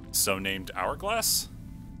so-named Hourglass?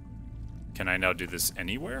 Can I now do this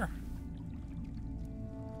anywhere?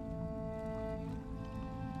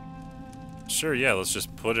 Sure, yeah, let's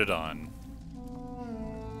just put it on.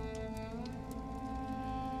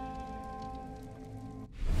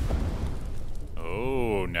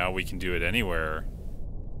 Oh, now we can do it anywhere.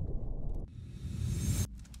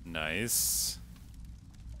 Nice.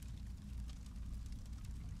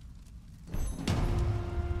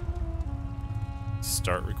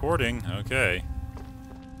 Start recording. Okay.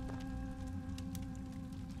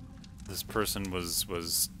 This person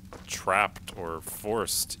was trapped or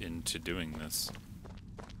forced into doing this.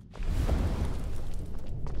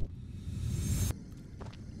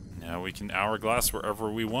 Now we can hourglass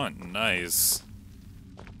wherever we want. Nice.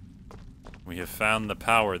 We have found the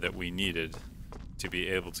power that we needed to be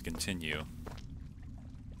able to continue.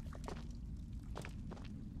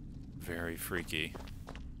 Very freaky.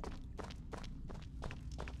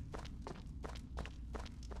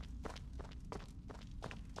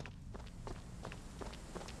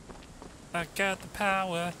 I got the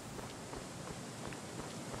power.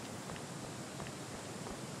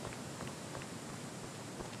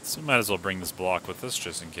 So we might as well bring this block with us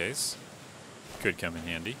just in case. Could come in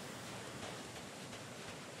handy.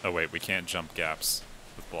 Oh wait, we can't jump gaps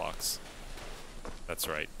with blocks. That's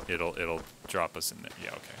right. It'll drop us in there. Yeah,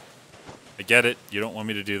 okay. I get it. You don't want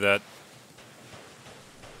me to do that.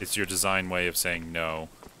 It's your design way of saying no.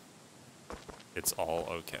 It's all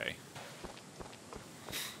okay.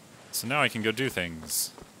 So now I can go do things.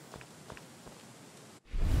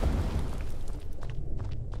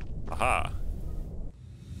 Aha.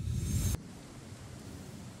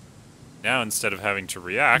 Now instead of having to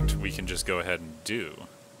react, we can just go ahead and do.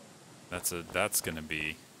 That's gonna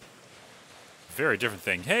be a very different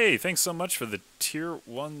thing. Hey, thanks so much for the tier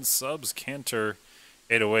 1 subs, Cantor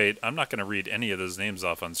 808. I'm not gonna read any of those names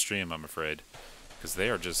off on stream, I'm afraid, because they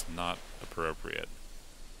are just not appropriate.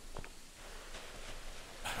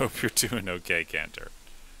 I hope you're doing okay, Cantor.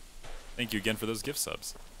 Thank you again for those gift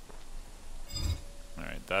subs.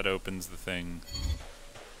 Alright, that opens the thing.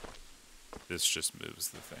 This just moves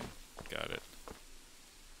the thing. Got it.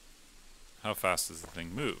 How fast does the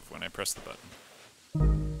thing move when I press the button?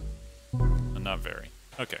 Not very.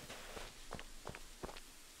 Okay.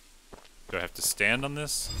 Do I have to stand on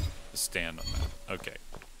this? Stand on that. Okay.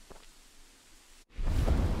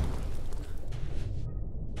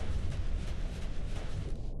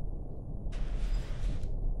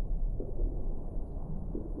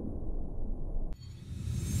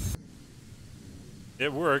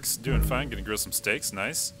 It works. Doing fine. Gonna grill some steaks.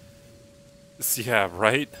 Nice. Yeah,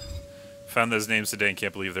 right? Found those names today and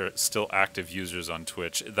can't believe they're still active users on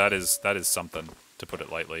Twitch. That is something, to put it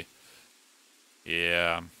lightly.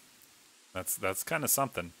 Yeah. That's kind of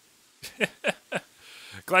something.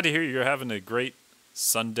 Glad to hear you're having a great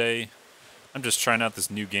Sunday. I'm just trying out this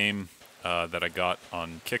new game that I got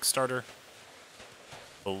on Kickstarter.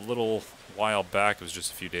 A little while back. It was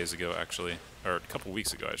just a few days ago, actually. Or a couple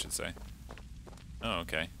weeks ago, I should say. Oh,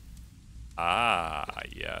 okay. Ah,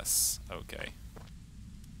 yes. Okay.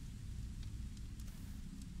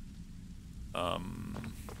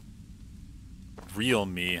 Real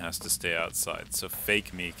me has to stay outside, so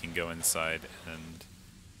fake me can go inside and...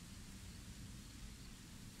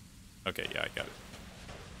 Okay, yeah, I got it.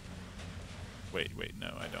 Wait,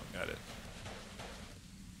 no, I don't got it.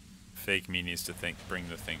 Fake me needs to bring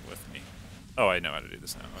the thing with me. Oh, I know how to do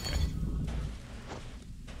this now, okay.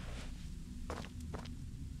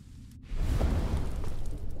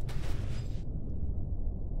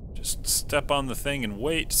 Just step on the thing and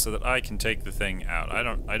wait so that I can take the thing out. I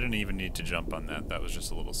don't even need to jump on that. That was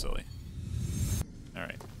just a little silly.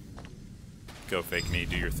 Go fake me,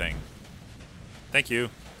 do your thing. Thank you.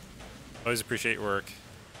 Always appreciate your work.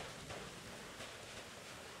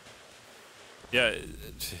 Yeah,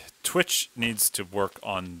 Twitch needs to work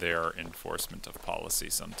on their enforcement of policy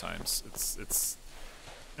sometimes. It's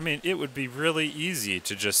I mean, it would be really easy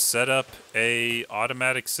to just set up a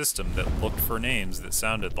automatic system that looked for names that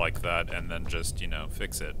sounded like that and then just, you know,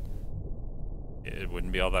 fix it. It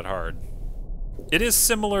wouldn't be all that hard. It is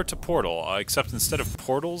similar to Portal, except instead of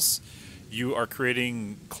portals, you are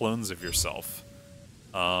creating clones of yourself.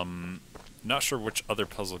 Not sure which other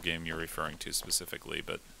puzzle game you're referring to specifically,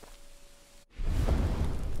 but...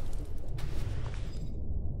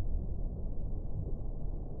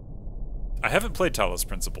 I haven't played Talos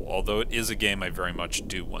Principle, although it is a game I very much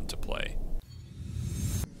do want to play.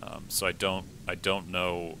 So I don't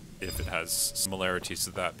know if it has similarities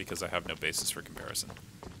to that because I have no basis for comparison,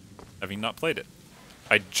 having not played it.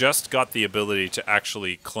 I just got the ability to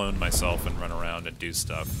actually clone myself and run around and do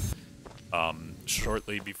stuff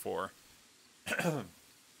shortly before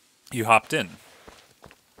you hopped in.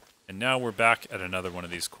 And now we're back at another one of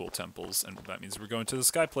these cool temples, and that means we're going to the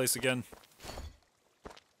Sky Place again.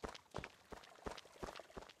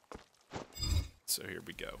 So here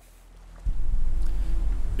we go.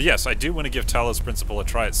 But yes, I do want to give Talos Principle a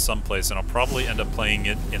try at some place, and I'll probably end up playing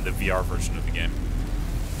it in the VR version of the game.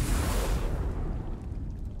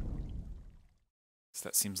 So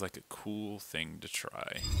that seems like a cool thing to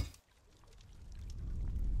try.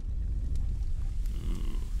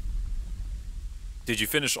 Ooh. Did you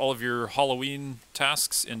finish all of your Halloween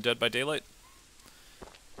tasks in Dead by Daylight?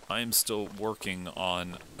 I am still working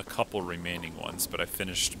on a couple remaining ones, but I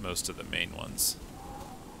finished most of the main ones.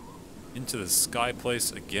 Into the Sky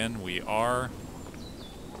Place again we are.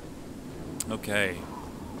 Okay.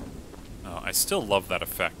 I still love that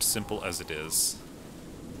effect, simple as it is.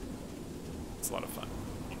 It's a lot of fun.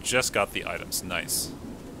 You just got the items, nice.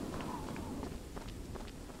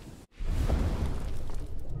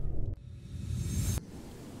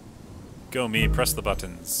 Go me, press the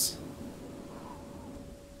buttons.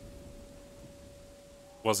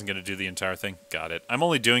 Wasn't gonna do the entire thing. Got it. I'm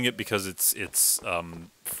only doing it because it's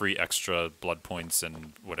free extra blood points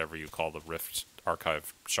and whatever you call the Rift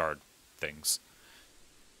Archive shard things.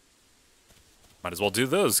 Might as well do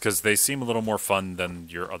those because they seem a little more fun than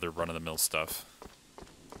your other run-of-the-mill stuff.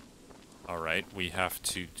 Alright, we have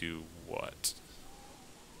to do what?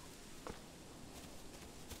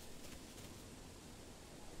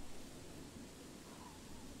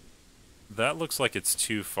 That looks like it's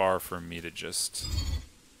too far for me to just...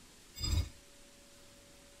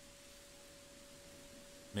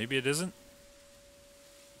 Maybe it isn't?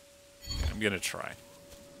 Okay, I'm gonna try.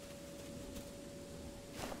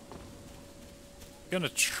 Gonna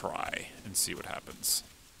try and see what happens.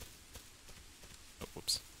 Oh,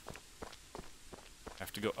 whoops.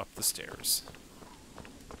 Have to go up the stairs.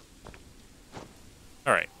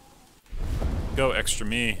 Alright. Go extra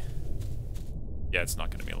me. Yeah, it's not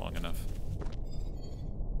gonna be long enough.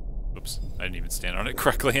 Oops, I didn't even stand on it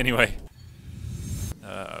correctly anyway.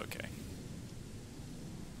 Okay.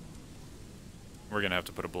 We're gonna have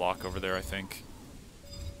to put a block over there, I think.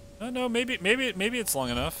 No, maybe it's long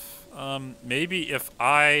enough. Maybe if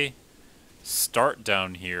I start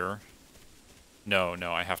down here... No,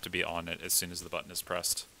 I have to be on it as soon as the button is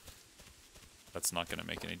pressed. That's not gonna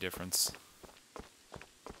make any difference.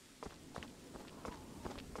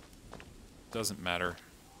 Doesn't matter.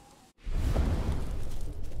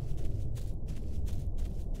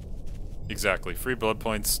 Exactly. Free blood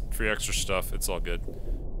points, free extra stuff, it's all good.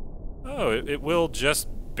 Oh, it will just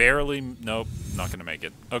barely... Nope, not gonna make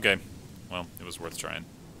it. Okay. Well, it was worth trying.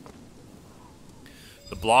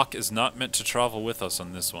 The block is not meant to travel with us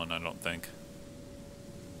on this one, I don't think.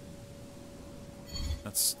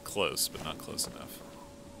 That's close, but not close enough.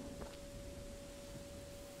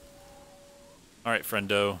 Alright,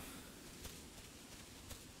 friendo.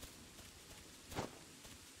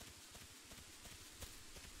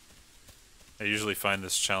 I usually find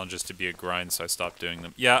this challenges to be a grind, so I stop doing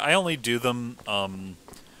them. Yeah, I only do them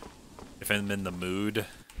if I'm in the mood.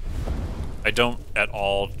 I don't at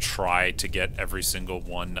all try to get every single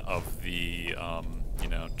one of the, you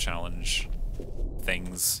know, challenge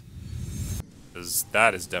things. Because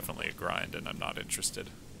that is definitely a grind, and I'm not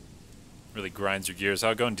interested. Really grinds your gears.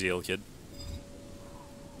 How it going, deal, kid?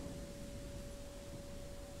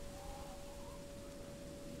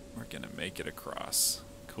 We're gonna make it across.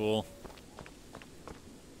 Cool.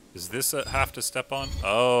 Is this a have to step on?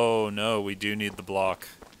 Oh, no, we do need the block.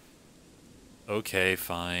 Okay,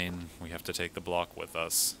 fine. We have to take the block with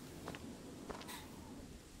us.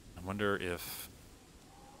 I wonder if...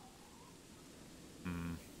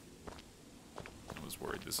 was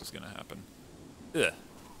worried this was gonna happen. Ugh.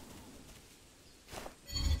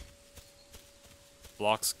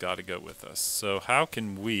 Blocks gotta go with us. So how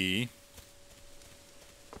can we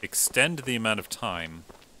extend the amount of time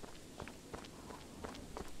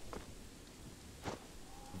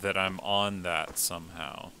that I'm on that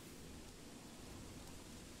somehow?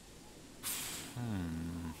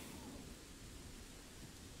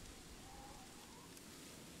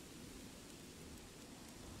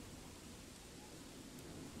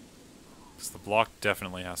 Because the block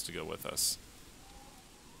definitely has to go with us.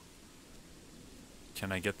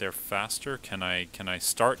 Can I get there faster? Can I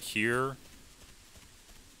start here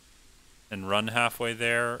and run halfway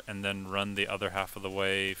there and then run the other half of the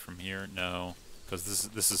way from here? No, because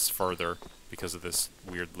this is further because of this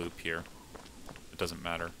weird loop here. It doesn't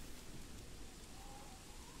matter.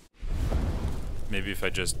 Maybe if I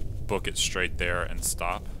just book it straight there and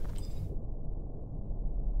stop.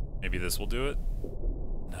 Maybe this will do it.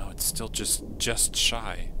 No, it's still just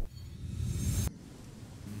shy.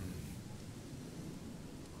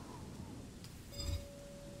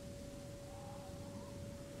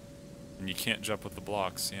 And you can't jump with the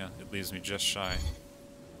blocks. Yeah, it leaves me just shy.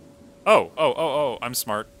 Oh, I'm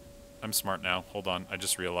smart. I'm smart now. Hold on, I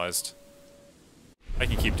just realized. I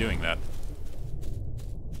can keep doing that.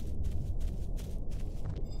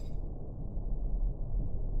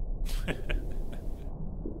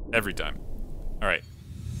 Every time. Alright.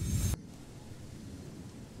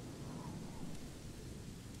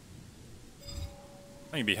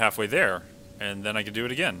 I can be halfway there, and then I can do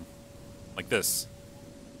it again. Like this.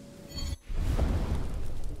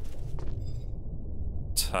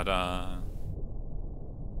 Ta-da.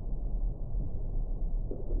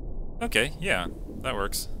 Okay, yeah, that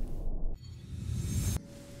works.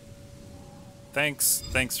 Thanks,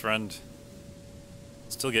 friend.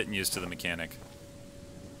 Still getting used to the mechanic.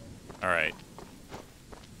 Alright.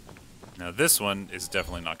 Now this one is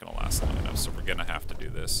definitely not going to last long enough, so we're going to have to do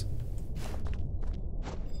this.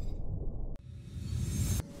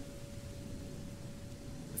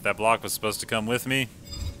 If that block was supposed to come with me,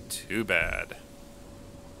 too bad.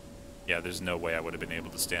 Yeah, there's no way I would have been able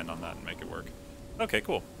to stand on that and make it work. Okay,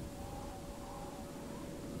 cool.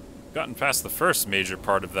 Gotten past the first major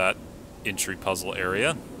part of that entry puzzle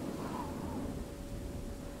area.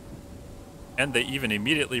 And they even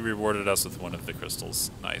immediately rewarded us with one of the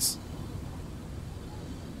crystals. Nice.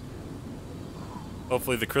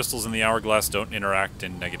 Hopefully the crystals in the hourglass don't interact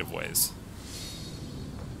in negative ways.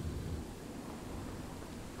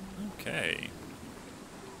 Okay.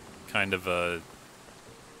 Kind of a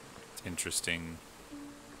interesting.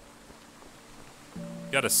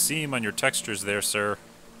 Got a seam on your textures there, sir.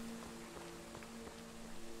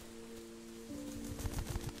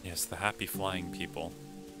 Yes, the happy flying people.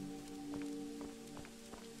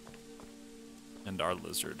 And our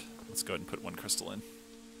lizard. Let's go ahead and put one crystal in.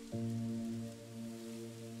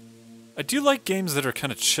 I do like games that are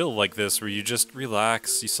kind of chill like this, where you just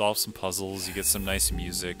relax, you solve some puzzles, you get some nice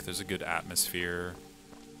music, there's a good atmosphere.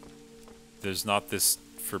 There's not this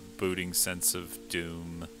foreboding sense of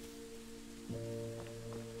doom.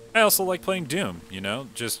 I also like playing Doom, you know?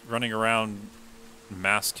 Just running around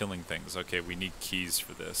mass killing things. Okay, we need keys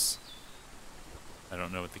for this. I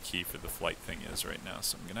don't know what the key for the flight thing is right now,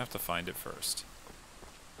 so I'm gonna have to find it first.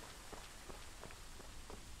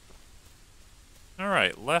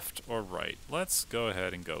 Alright, left or right? Let's go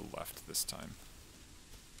ahead and go left this time.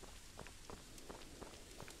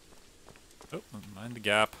 Oh, mind the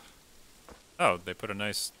gap. Oh, they put a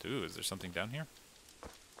nice... Ooh, is there something down here?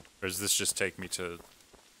 Or does this just take me to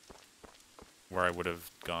where I would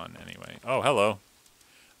have gone anyway? Oh, hello.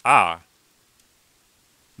 Ah.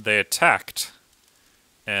 They attacked.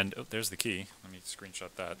 And, oh, there's the key. Let me screenshot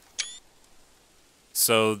that.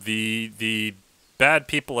 So the bad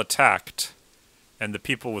people attacked, and the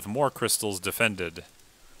people with more crystals defended.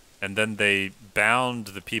 And then they bound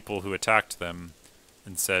the people who attacked them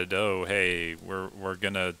and said, "Oh, hey, we're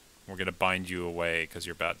gonna bind you away because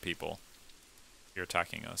you're bad people. You're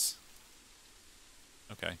attacking us."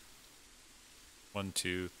 Okay. 1,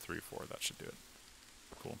 2, 3, 4. That should do it.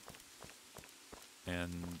 Cool.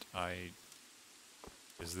 And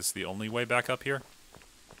is this the only way back up here?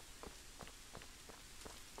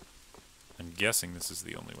 I'm guessing this is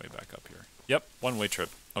the only way back up here. Yep, one-way trip.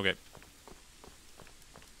 Okay.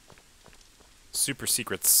 Super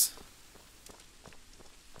secrets.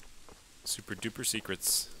 Super duper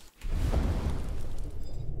secrets.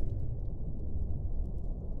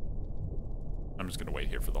 I'm just gonna wait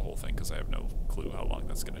here for the whole thing because I have no clue how long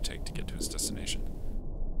that's gonna take to get to his destination.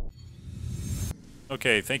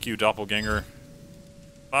 Okay, thank you, doppelganger.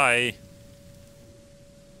 Bye.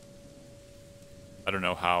 I don't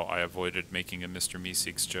know how I avoided making a Mr.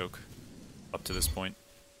 Meeseeks joke up to this point.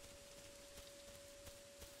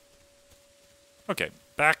 Okay,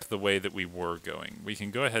 back the way that we were going. We can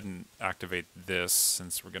go ahead and activate this,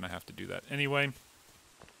 since we're going to have to do that anyway.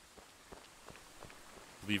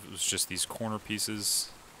 I believe it was just these corner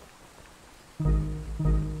pieces.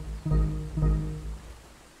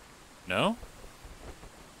 No?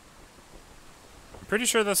 I'm pretty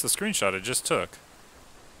sure that's the screenshot I just took.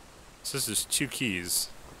 It says there's 2 keys.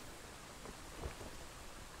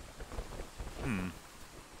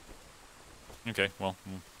 Okay, well,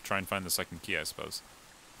 we'll try and find the second key, I suppose.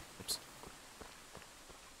 Oops.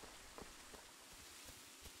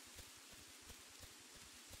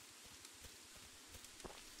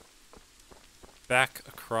 Back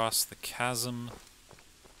across the chasm.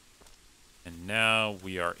 And now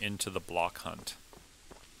we are into the block hunt.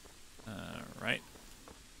 Alright.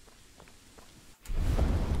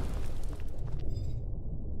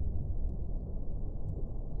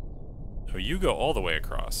 Oh, you go all the way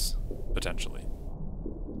across, potentially.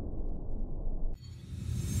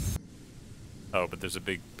 Oh, but there's a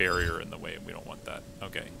big barrier in the way, and we don't want that.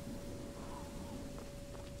 Okay.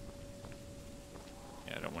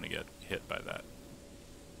 Yeah, I don't want to get hit by that.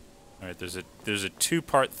 Alright, there's a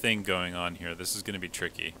 2-part thing going on here. This is going to be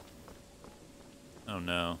tricky. Oh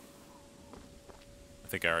no. I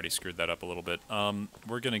think I already screwed that up a little bit.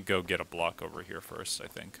 We're going to go get a block over here first, I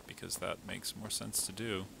think, because that makes more sense to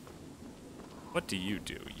do. What do?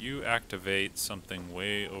 You activate something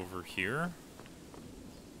way over here?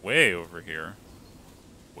 Way over here.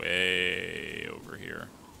 Way over here.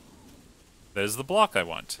 That is the block I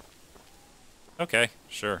want. Okay,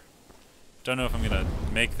 sure. Don't know if I'm gonna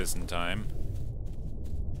make this in time.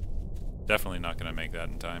 Definitely not gonna make that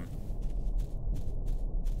in time.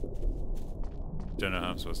 Don't know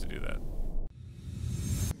how I'm supposed to do that.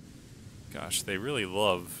 Gosh, they really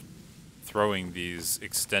love throwing these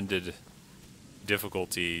extended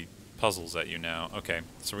difficulty puzzles at you now. Okay,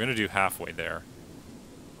 so we're gonna do halfway there.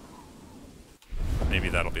 Maybe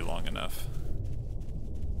that'll be long enough.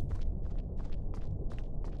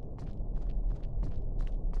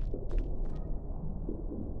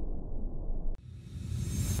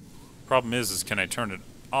 Problem is can I turn it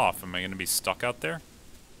off? Am I going to be stuck out there?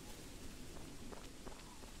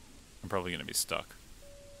 I'm probably going to be stuck,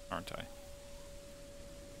 aren't I?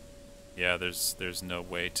 Yeah, there's no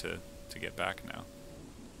way to get back now.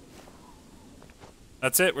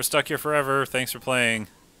 That's it, we're stuck here forever. Thanks for playing.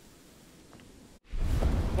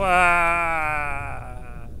 Wah!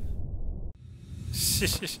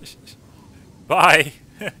 Bye.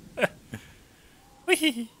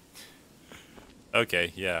 Whee!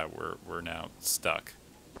 Okay, yeah, we're now stuck.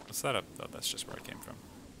 What's that up? Oh, that's just where I came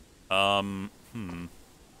from.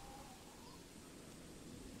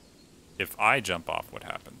 If I jump off, what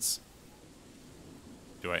happens?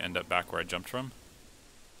 Do I end up back where I jumped from?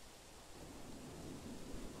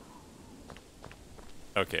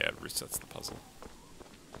 Okay, it resets the puzzle.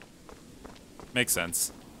 Makes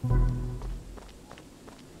sense.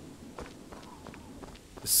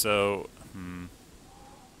 So,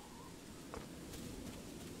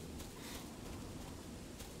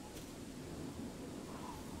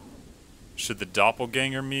 should the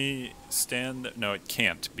doppelganger me stand there? No, it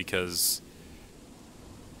can't, because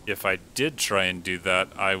if I did try and do that,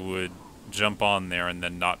 I would jump on there and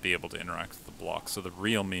then not be able to interact with the block. So the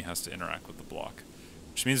real me has to interact with the block,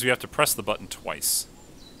 which means we have to press the button twice.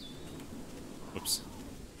 Oops.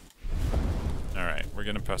 Alright, we're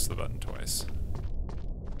gonna press the button twice.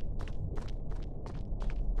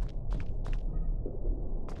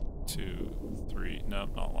 Two, three, no,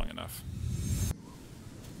 not long enough.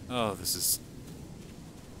 Oh, this is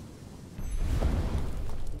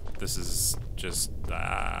just,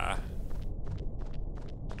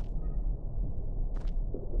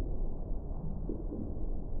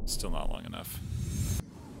 Still not long enough.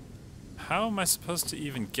 How am I supposed to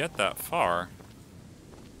even get that far?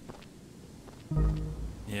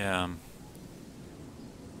 Yeah.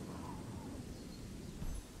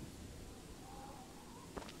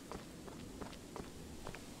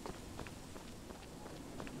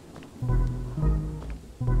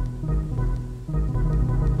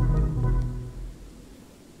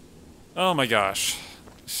 Oh my gosh.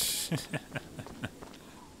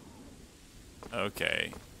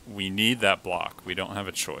 Okay. We need that block. We don't have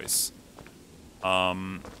a choice.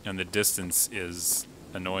 And the distance is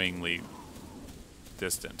annoyingly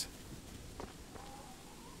distant.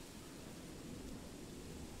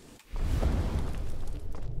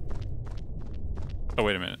 Oh,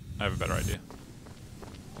 wait a minute. I have a better idea.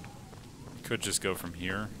 Could just go from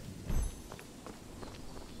here.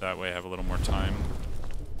 That way I have a little more time.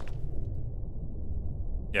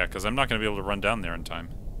 Yeah, because I'm not going to be able to run down there in time.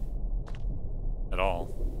 At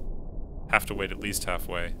all. Have to wait at least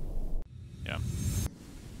halfway. Yeah.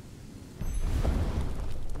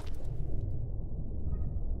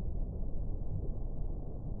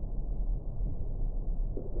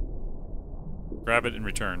 Grab it and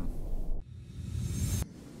return.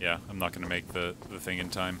 Yeah, I'm not going to make the thing in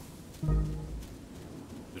time.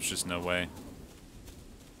 There's just no way.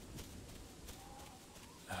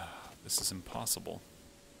 This is impossible.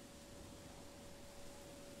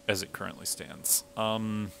 As it currently stands.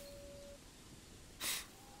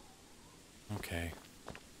 Okay.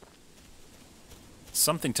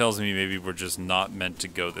 Something tells me maybe we're just not meant to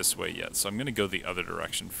go this way yet, so I'm going to go the other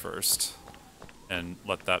direction first. And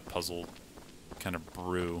let that puzzle kind of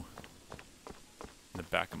brew in the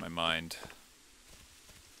back of my mind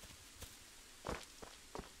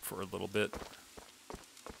for a little bit.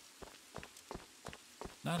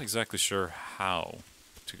 Not exactly sure how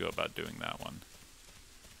to go about doing that one.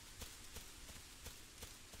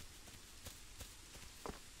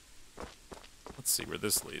 Let's see where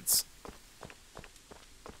this leads.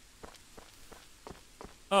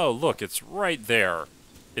 Oh, look, it's right there.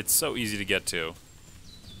 It's so easy to get to.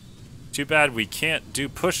 Too bad we can't do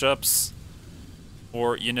push-ups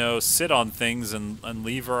or, you know, sit on things and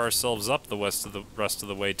lever ourselves up the rest of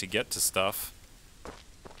the way to get to stuff.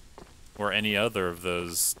 Or any other of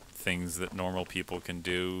those things that normal people can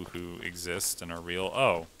do who exist and are real.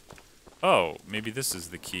 Oh. Oh, maybe this is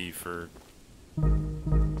the key for...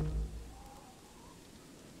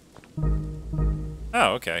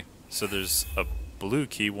 Oh, okay. So there's a blue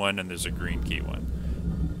key one and there's a green key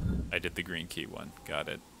one. I did the green key one. Got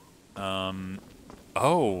it.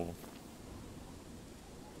 Oh.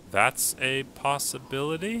 That's a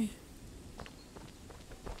possibility?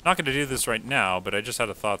 Not going to do this right now, but I just had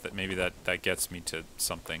a thought that maybe that gets me to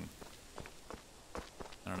something.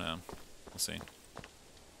 I don't know. We'll see.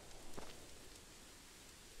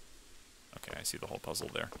 Okay, I see the whole puzzle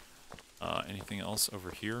there. Anything else over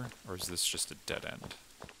here? Or is this just a dead end?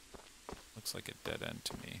 Looks like a dead end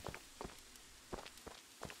to me.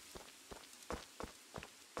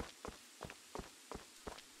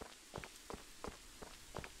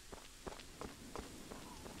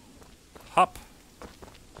 Hop!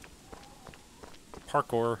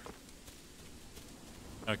 Parkour.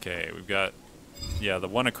 Okay, we've got, yeah, the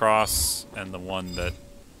one across and the one that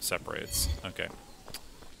separates. Okay.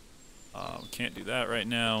 We can't do that right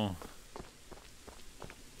now.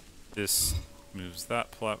 This moves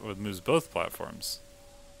that moves both platforms.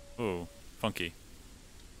 Ooh, funky.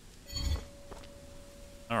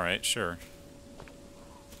 Alright, sure.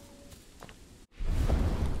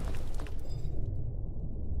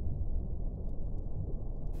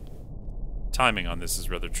 Timing on this is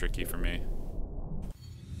rather tricky for me.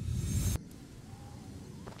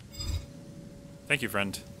 Thank you,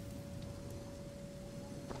 friend.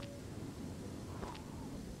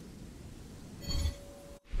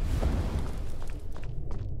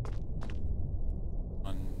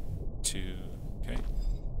 One, two, okay.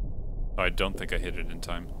 Oh, I don't think I hit it in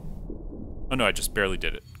time. Oh no, I just barely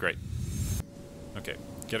did it. Great. Okay,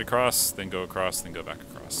 get across, then go across, then go back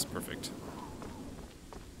across. Perfect.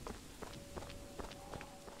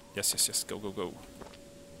 Yes, yes, yes. Go, go, go.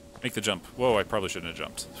 Make the jump. Whoa, I probably shouldn't have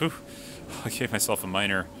jumped. Whew. I gave myself a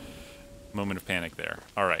minor moment of panic there.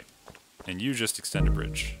 Alright. And you just extend a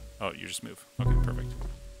bridge. Oh, you just move. Okay, perfect.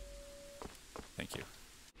 Thank you.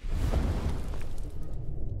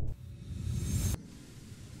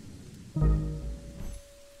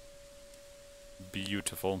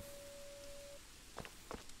 Beautiful.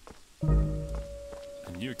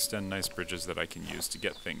 And you extend nice bridges that I can use to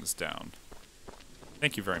get things down.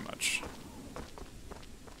 Thank you very much.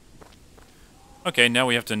 Okay, now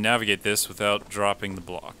we have to navigate this without dropping the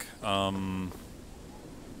block.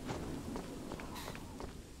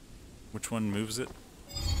 Which one moves it?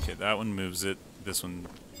 Okay, that one moves it. This one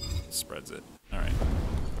spreads it. Alright.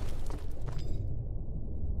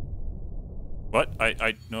 What?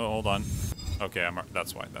 No, hold on. Okay,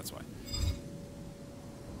 that's why, that's why.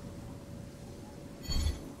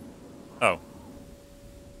 Oh.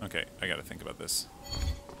 Okay, I gotta think about this.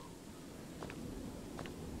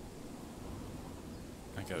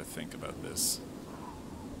 I gotta think about this.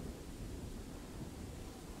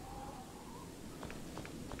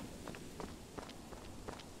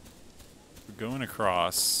 We're going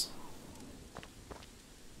across.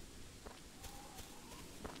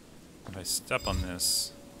 If I step on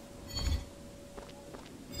this,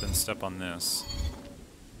 then step on this.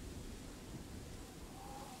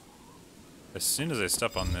 As soon as I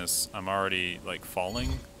step on this, I'm already, like,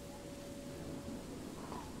 falling.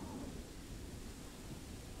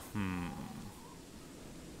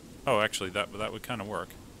 Oh, actually, that would kind of work.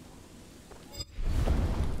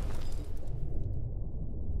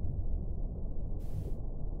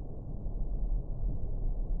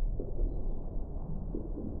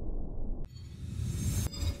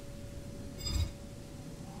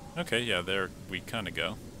 Okay, yeah, there we kind of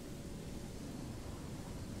go.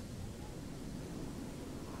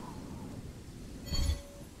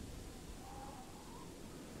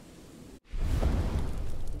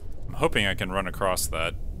 I'm hoping I can run across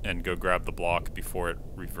that and go grab the block before it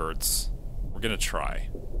reverts. We're gonna try.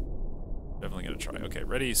 Definitely gonna try. Okay,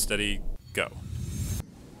 ready, steady, go.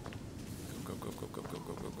 Go, go, go, go, go,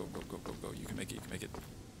 go, go, go, go, go, go, go. You can make it, you can make it.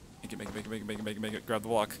 Make it, make it, make it, make it, make it, make it, make it. Grab the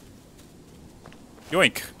block.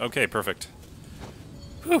 Yoink! Okay, perfect.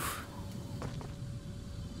 Whew.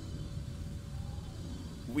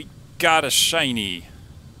 We got a shiny.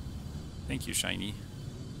 Thank you, shiny.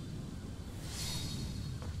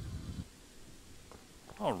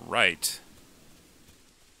 Alright.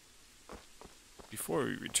 Before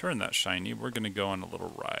we return that shiny, we're gonna go on a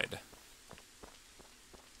little ride.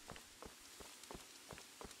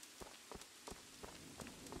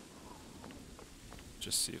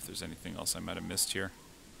 Just see if there's anything else I might have missed here.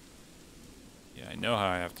 Yeah, I know how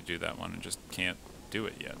I have to do that one and just can't do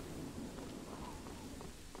it yet.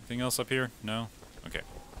 Anything else up here? No? Okay.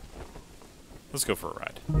 Let's go for a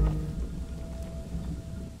ride.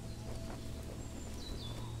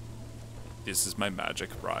 This is my magic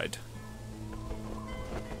ride.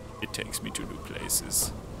 It takes me to new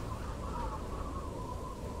places.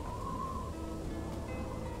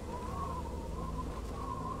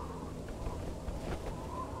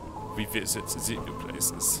 We visit the new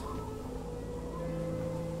places.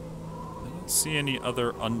 I don't see any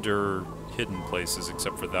other under hidden places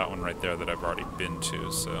except for that one right there that I've already been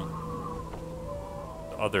to, so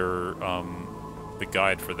the other the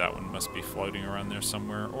guide for that one must be floating around there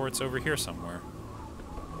somewhere, or it's over here somewhere.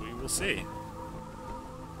 We will see.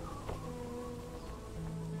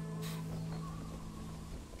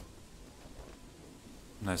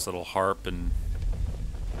 Nice little harp and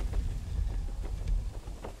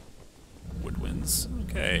woodwinds.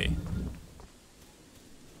 Okay.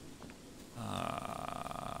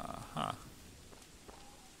 Huh.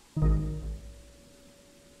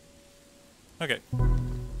 Okay.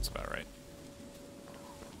 That's about right.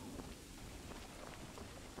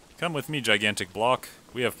 Come with me, gigantic block.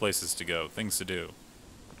 We have places to go, things to do,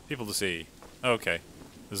 people to see. Okay.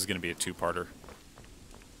 This is going to be a two-parter.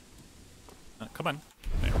 Come on.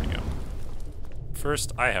 There we go.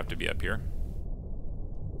 First, I have to be up here.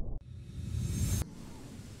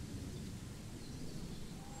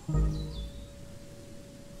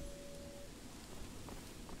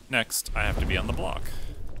 Next, I have to be on the block.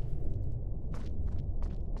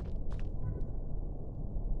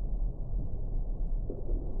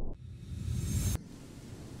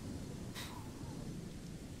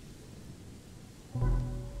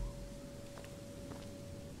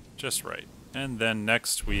 Just right. And then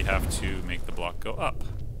next we have to make the block go up.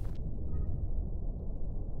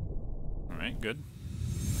 Alright, good.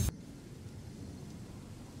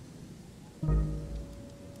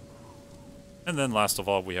 And then last of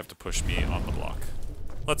all, we have to push me on the block.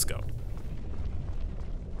 Let's go.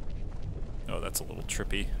 Oh, that's a little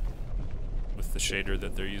trippy with the shader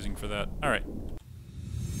that they're using for that. Alright.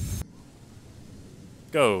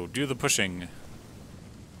 Go, do the pushing.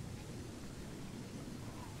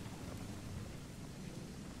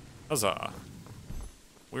 Huzzah.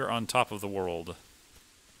 We're on top of the world.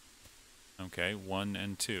 Okay, 1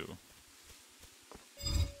 and 2.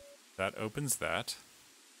 That opens that.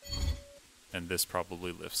 And this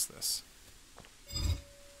probably lifts this.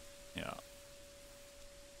 Yeah.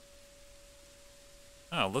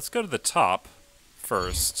 Oh, let's go to the top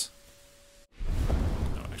first.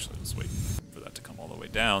 No, actually, let's wait for that to come all the way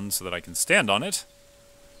down so that I can stand on it.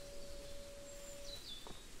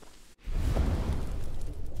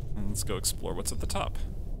 And let's go explore what's at the top.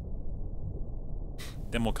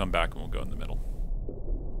 Then we'll come back and we'll go in the middle.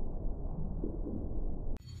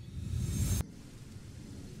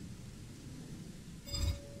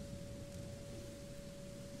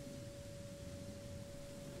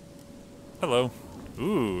 Hello.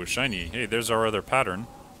 Ooh, shiny. Hey, there's our other pattern.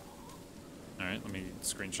 Alright, let me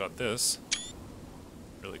screenshot this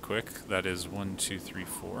really quick. That is 1, 2, 3,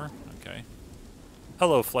 4. Okay.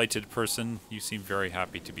 Hello, flighted person. You seem very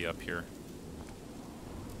happy to be up here.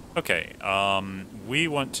 Okay, we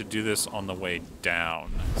want to do this on the way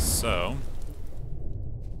down. So,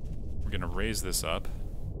 we're going to raise this up.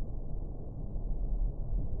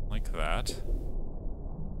 Like that.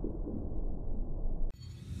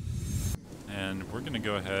 And we're going to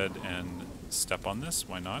go ahead and step on this.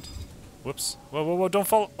 Why not? Whoops. Whoa, whoa, whoa. Don't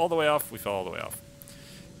fall all the way off. We fell all the way off.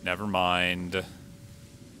 Never mind.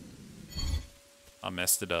 I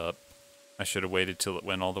messed it up. I should have waited till it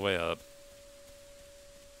went all the way up.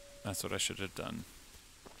 That's what I should have done.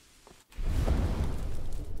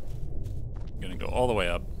 I'm going to go all the way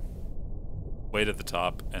up. Wait at the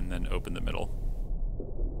top. And then open the middle.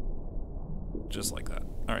 Just like that.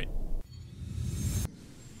 Alright.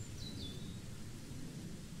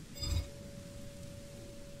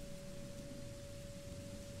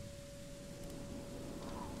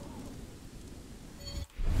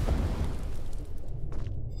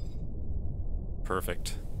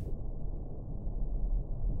 Perfect.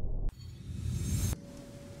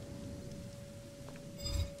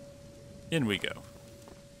 In we go.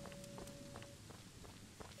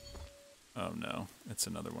 Oh no, it's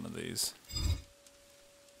another one of these.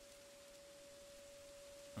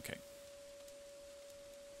 Okay.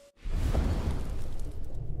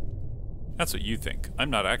 That's what you think. I'm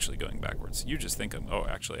not actually going backwards. You just think I'm... Oh,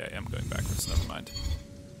 actually, I am going backwards. Never mind.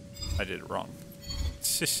 I did it wrong.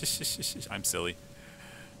 I'm silly.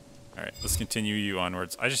 Alright, let's continue you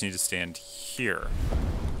onwards. I just need to stand here.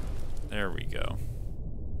 There we go.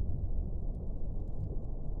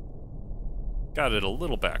 Got it a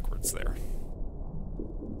little backwards there.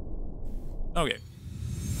 Okay.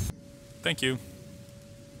 Thank you.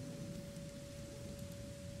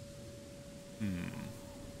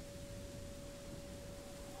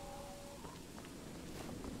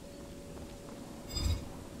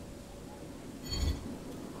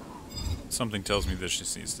 Something tells me this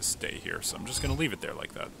just needs to stay here, so I'm just going to leave it there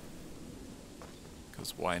like that.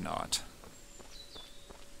 Because why not?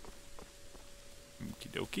 Okie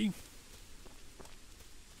dokie.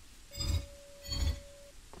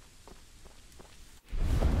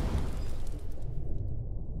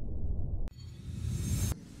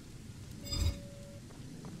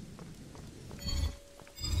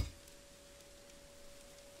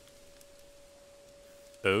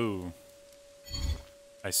 Oh.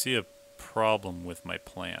 I see a problem with my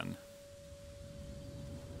plan.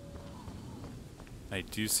 I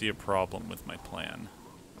do see a problem with my plan.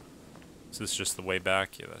 Is this just the way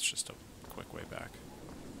back? Yeah, that's just a quick way back.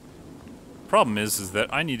 Problem is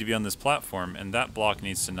that I need to be on this platform, and that block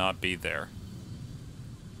needs to not be there.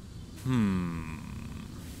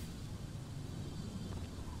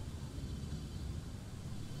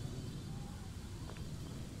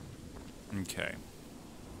 Okay.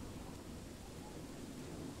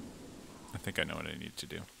 I think I know what I need to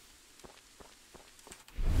do.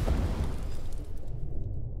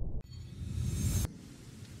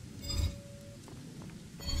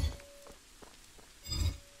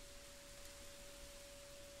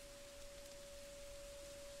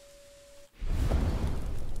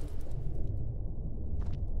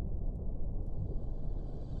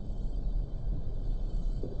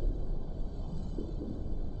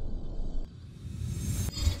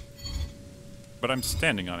 But I'm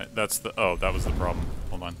standing on it. That's the... Oh, that was the problem.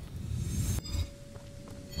 Hold on.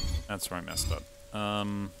 That's where I messed up.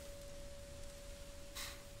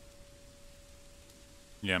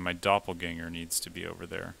 Yeah, my doppelganger needs to be over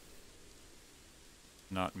there.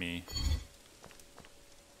 Not me.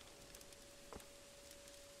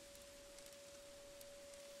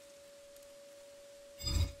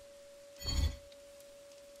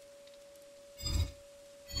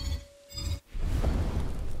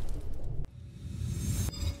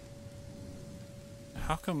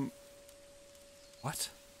 How come... What?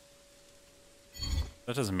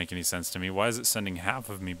 That doesn't make any sense to me. Why is it sending half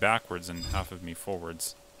of me backwards and half of me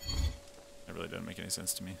forwards? That really doesn't make any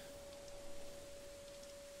sense to me.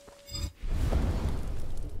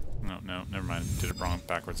 No, no, never mind. Did it wrong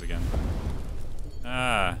backwards again.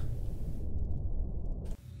 Ah.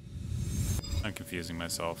 I'm confusing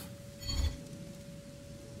myself.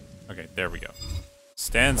 Okay, there we go.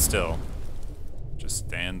 Stand still. Just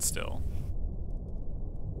stand still.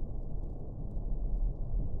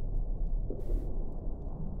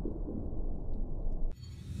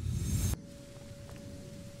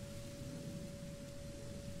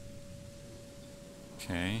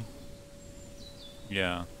 Okay.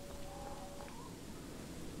 Yeah.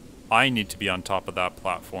 I need to be on top of that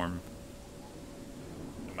platform.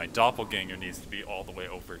 And my doppelganger needs to be all the way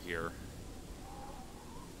over here.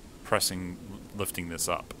 Lifting this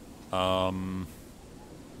up. Oh,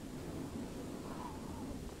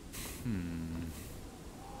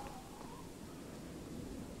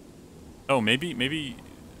 maybe...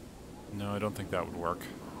 No, I don't think that would work.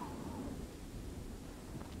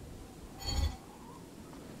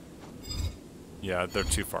 Yeah, they're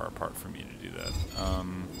too far apart for me to do that.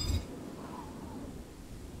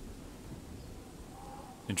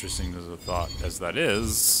 interesting as a thought as that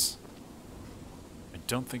is, I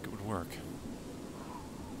don't think it would work.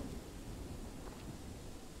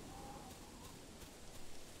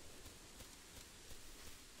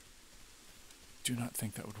 Do not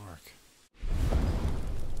think that would work.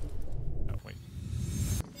 Oh, wait.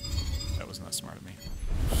 That was not smart of me.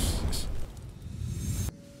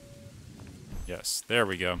 Yes, there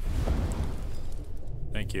we go.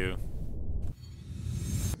 Thank you.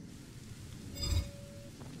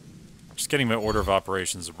 Just getting my order of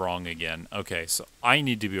operations wrong again. Okay, so I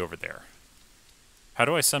need to be over there. How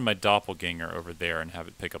do I send my doppelganger over there and have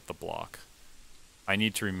it pick up the block? I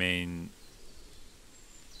need to remain...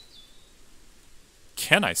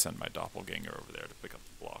 Can I send my doppelganger over there to pick up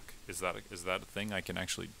the block? Is that a thing I can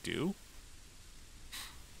actually do?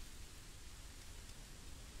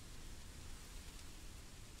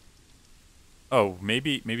 Oh,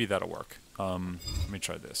 maybe that'll work. Let me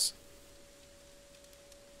try this.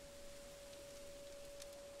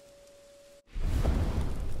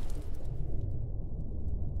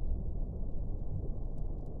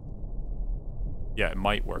 Yeah, it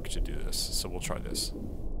might work to do this, so we'll try this.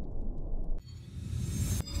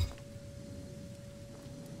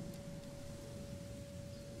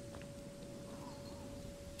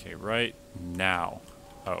 Okay, right now.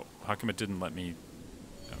 Oh, how come it didn't let me...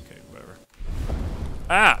 Okay, whatever.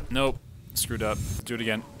 Ah! Nope. Screwed up. Do it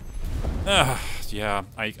again. Yeah,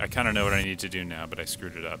 I kind of know what I need to do now, but I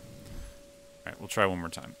screwed it up. Alright, we'll try one more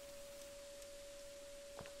time.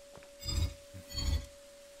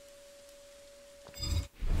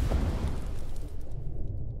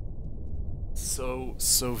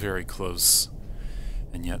 So very close,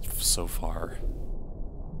 and yet so far.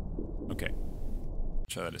 Okay.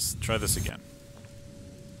 Try this again.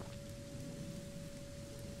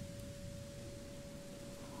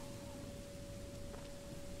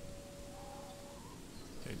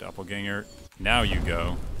 Okay, doppelganger. Now you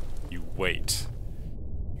go. You wait.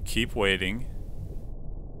 You keep waiting.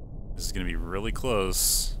 This is gonna be really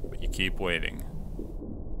close, but you keep waiting.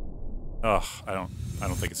 Ugh, I don't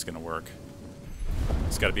think it's gonna work.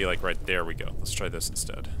 It's gotta be like right there we go. Let's try this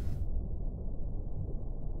instead.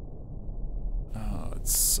 Oh,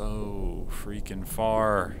 it's so freaking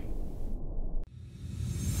far.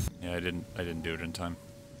 Yeah, I didn't do it in time.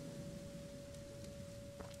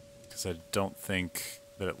 Because I don't think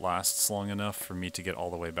that it lasts long enough for me to get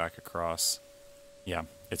all the way back across. Yeah,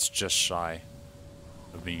 it's just shy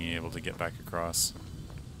of being able to get back across.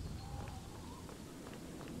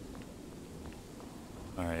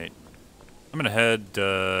 Alright.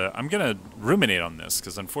 I'm gonna ruminate on this,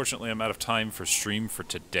 because unfortunately I'm out of time for stream for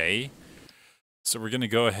today. So we're gonna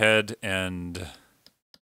go ahead and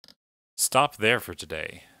stop there for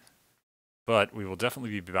today. But we will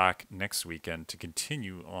definitely be back next weekend to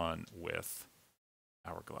continue on with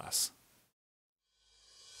Hourglass.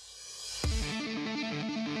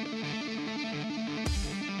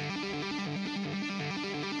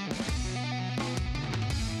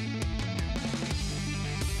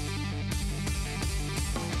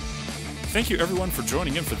 Thank you everyone for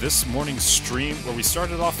joining in for this morning's stream where we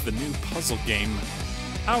started off the new puzzle game,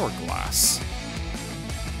 Hourglass.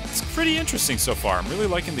 It's pretty interesting so far. I'm really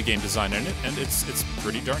liking the game design in it, and it's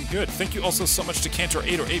pretty darn good. Thank you also so much to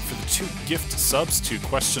Cantor808 for the 2 gift subs to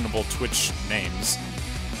questionable Twitch names.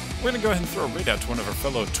 We're gonna go ahead and throw a raid out to one of our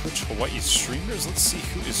fellow Twitch Hawaii streamers. Let's see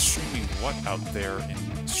who is streaming what out there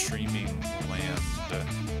in streaming land.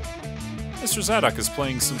 Mr. Zadok is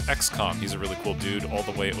playing some XCOM. He's a really cool dude all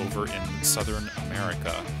the way over in Southern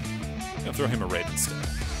America. I'll throw him a raid instead.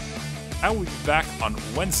 I will be back on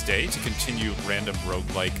Wednesday to continue Random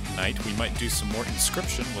Roguelike Night. We might do some more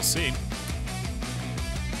Inscription, we'll see.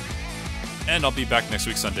 And I'll be back next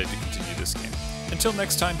week Sunday to continue this game. Until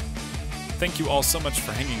next time, thank you all so much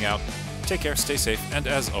for hanging out. Take care, stay safe, and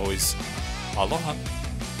as always, aloha.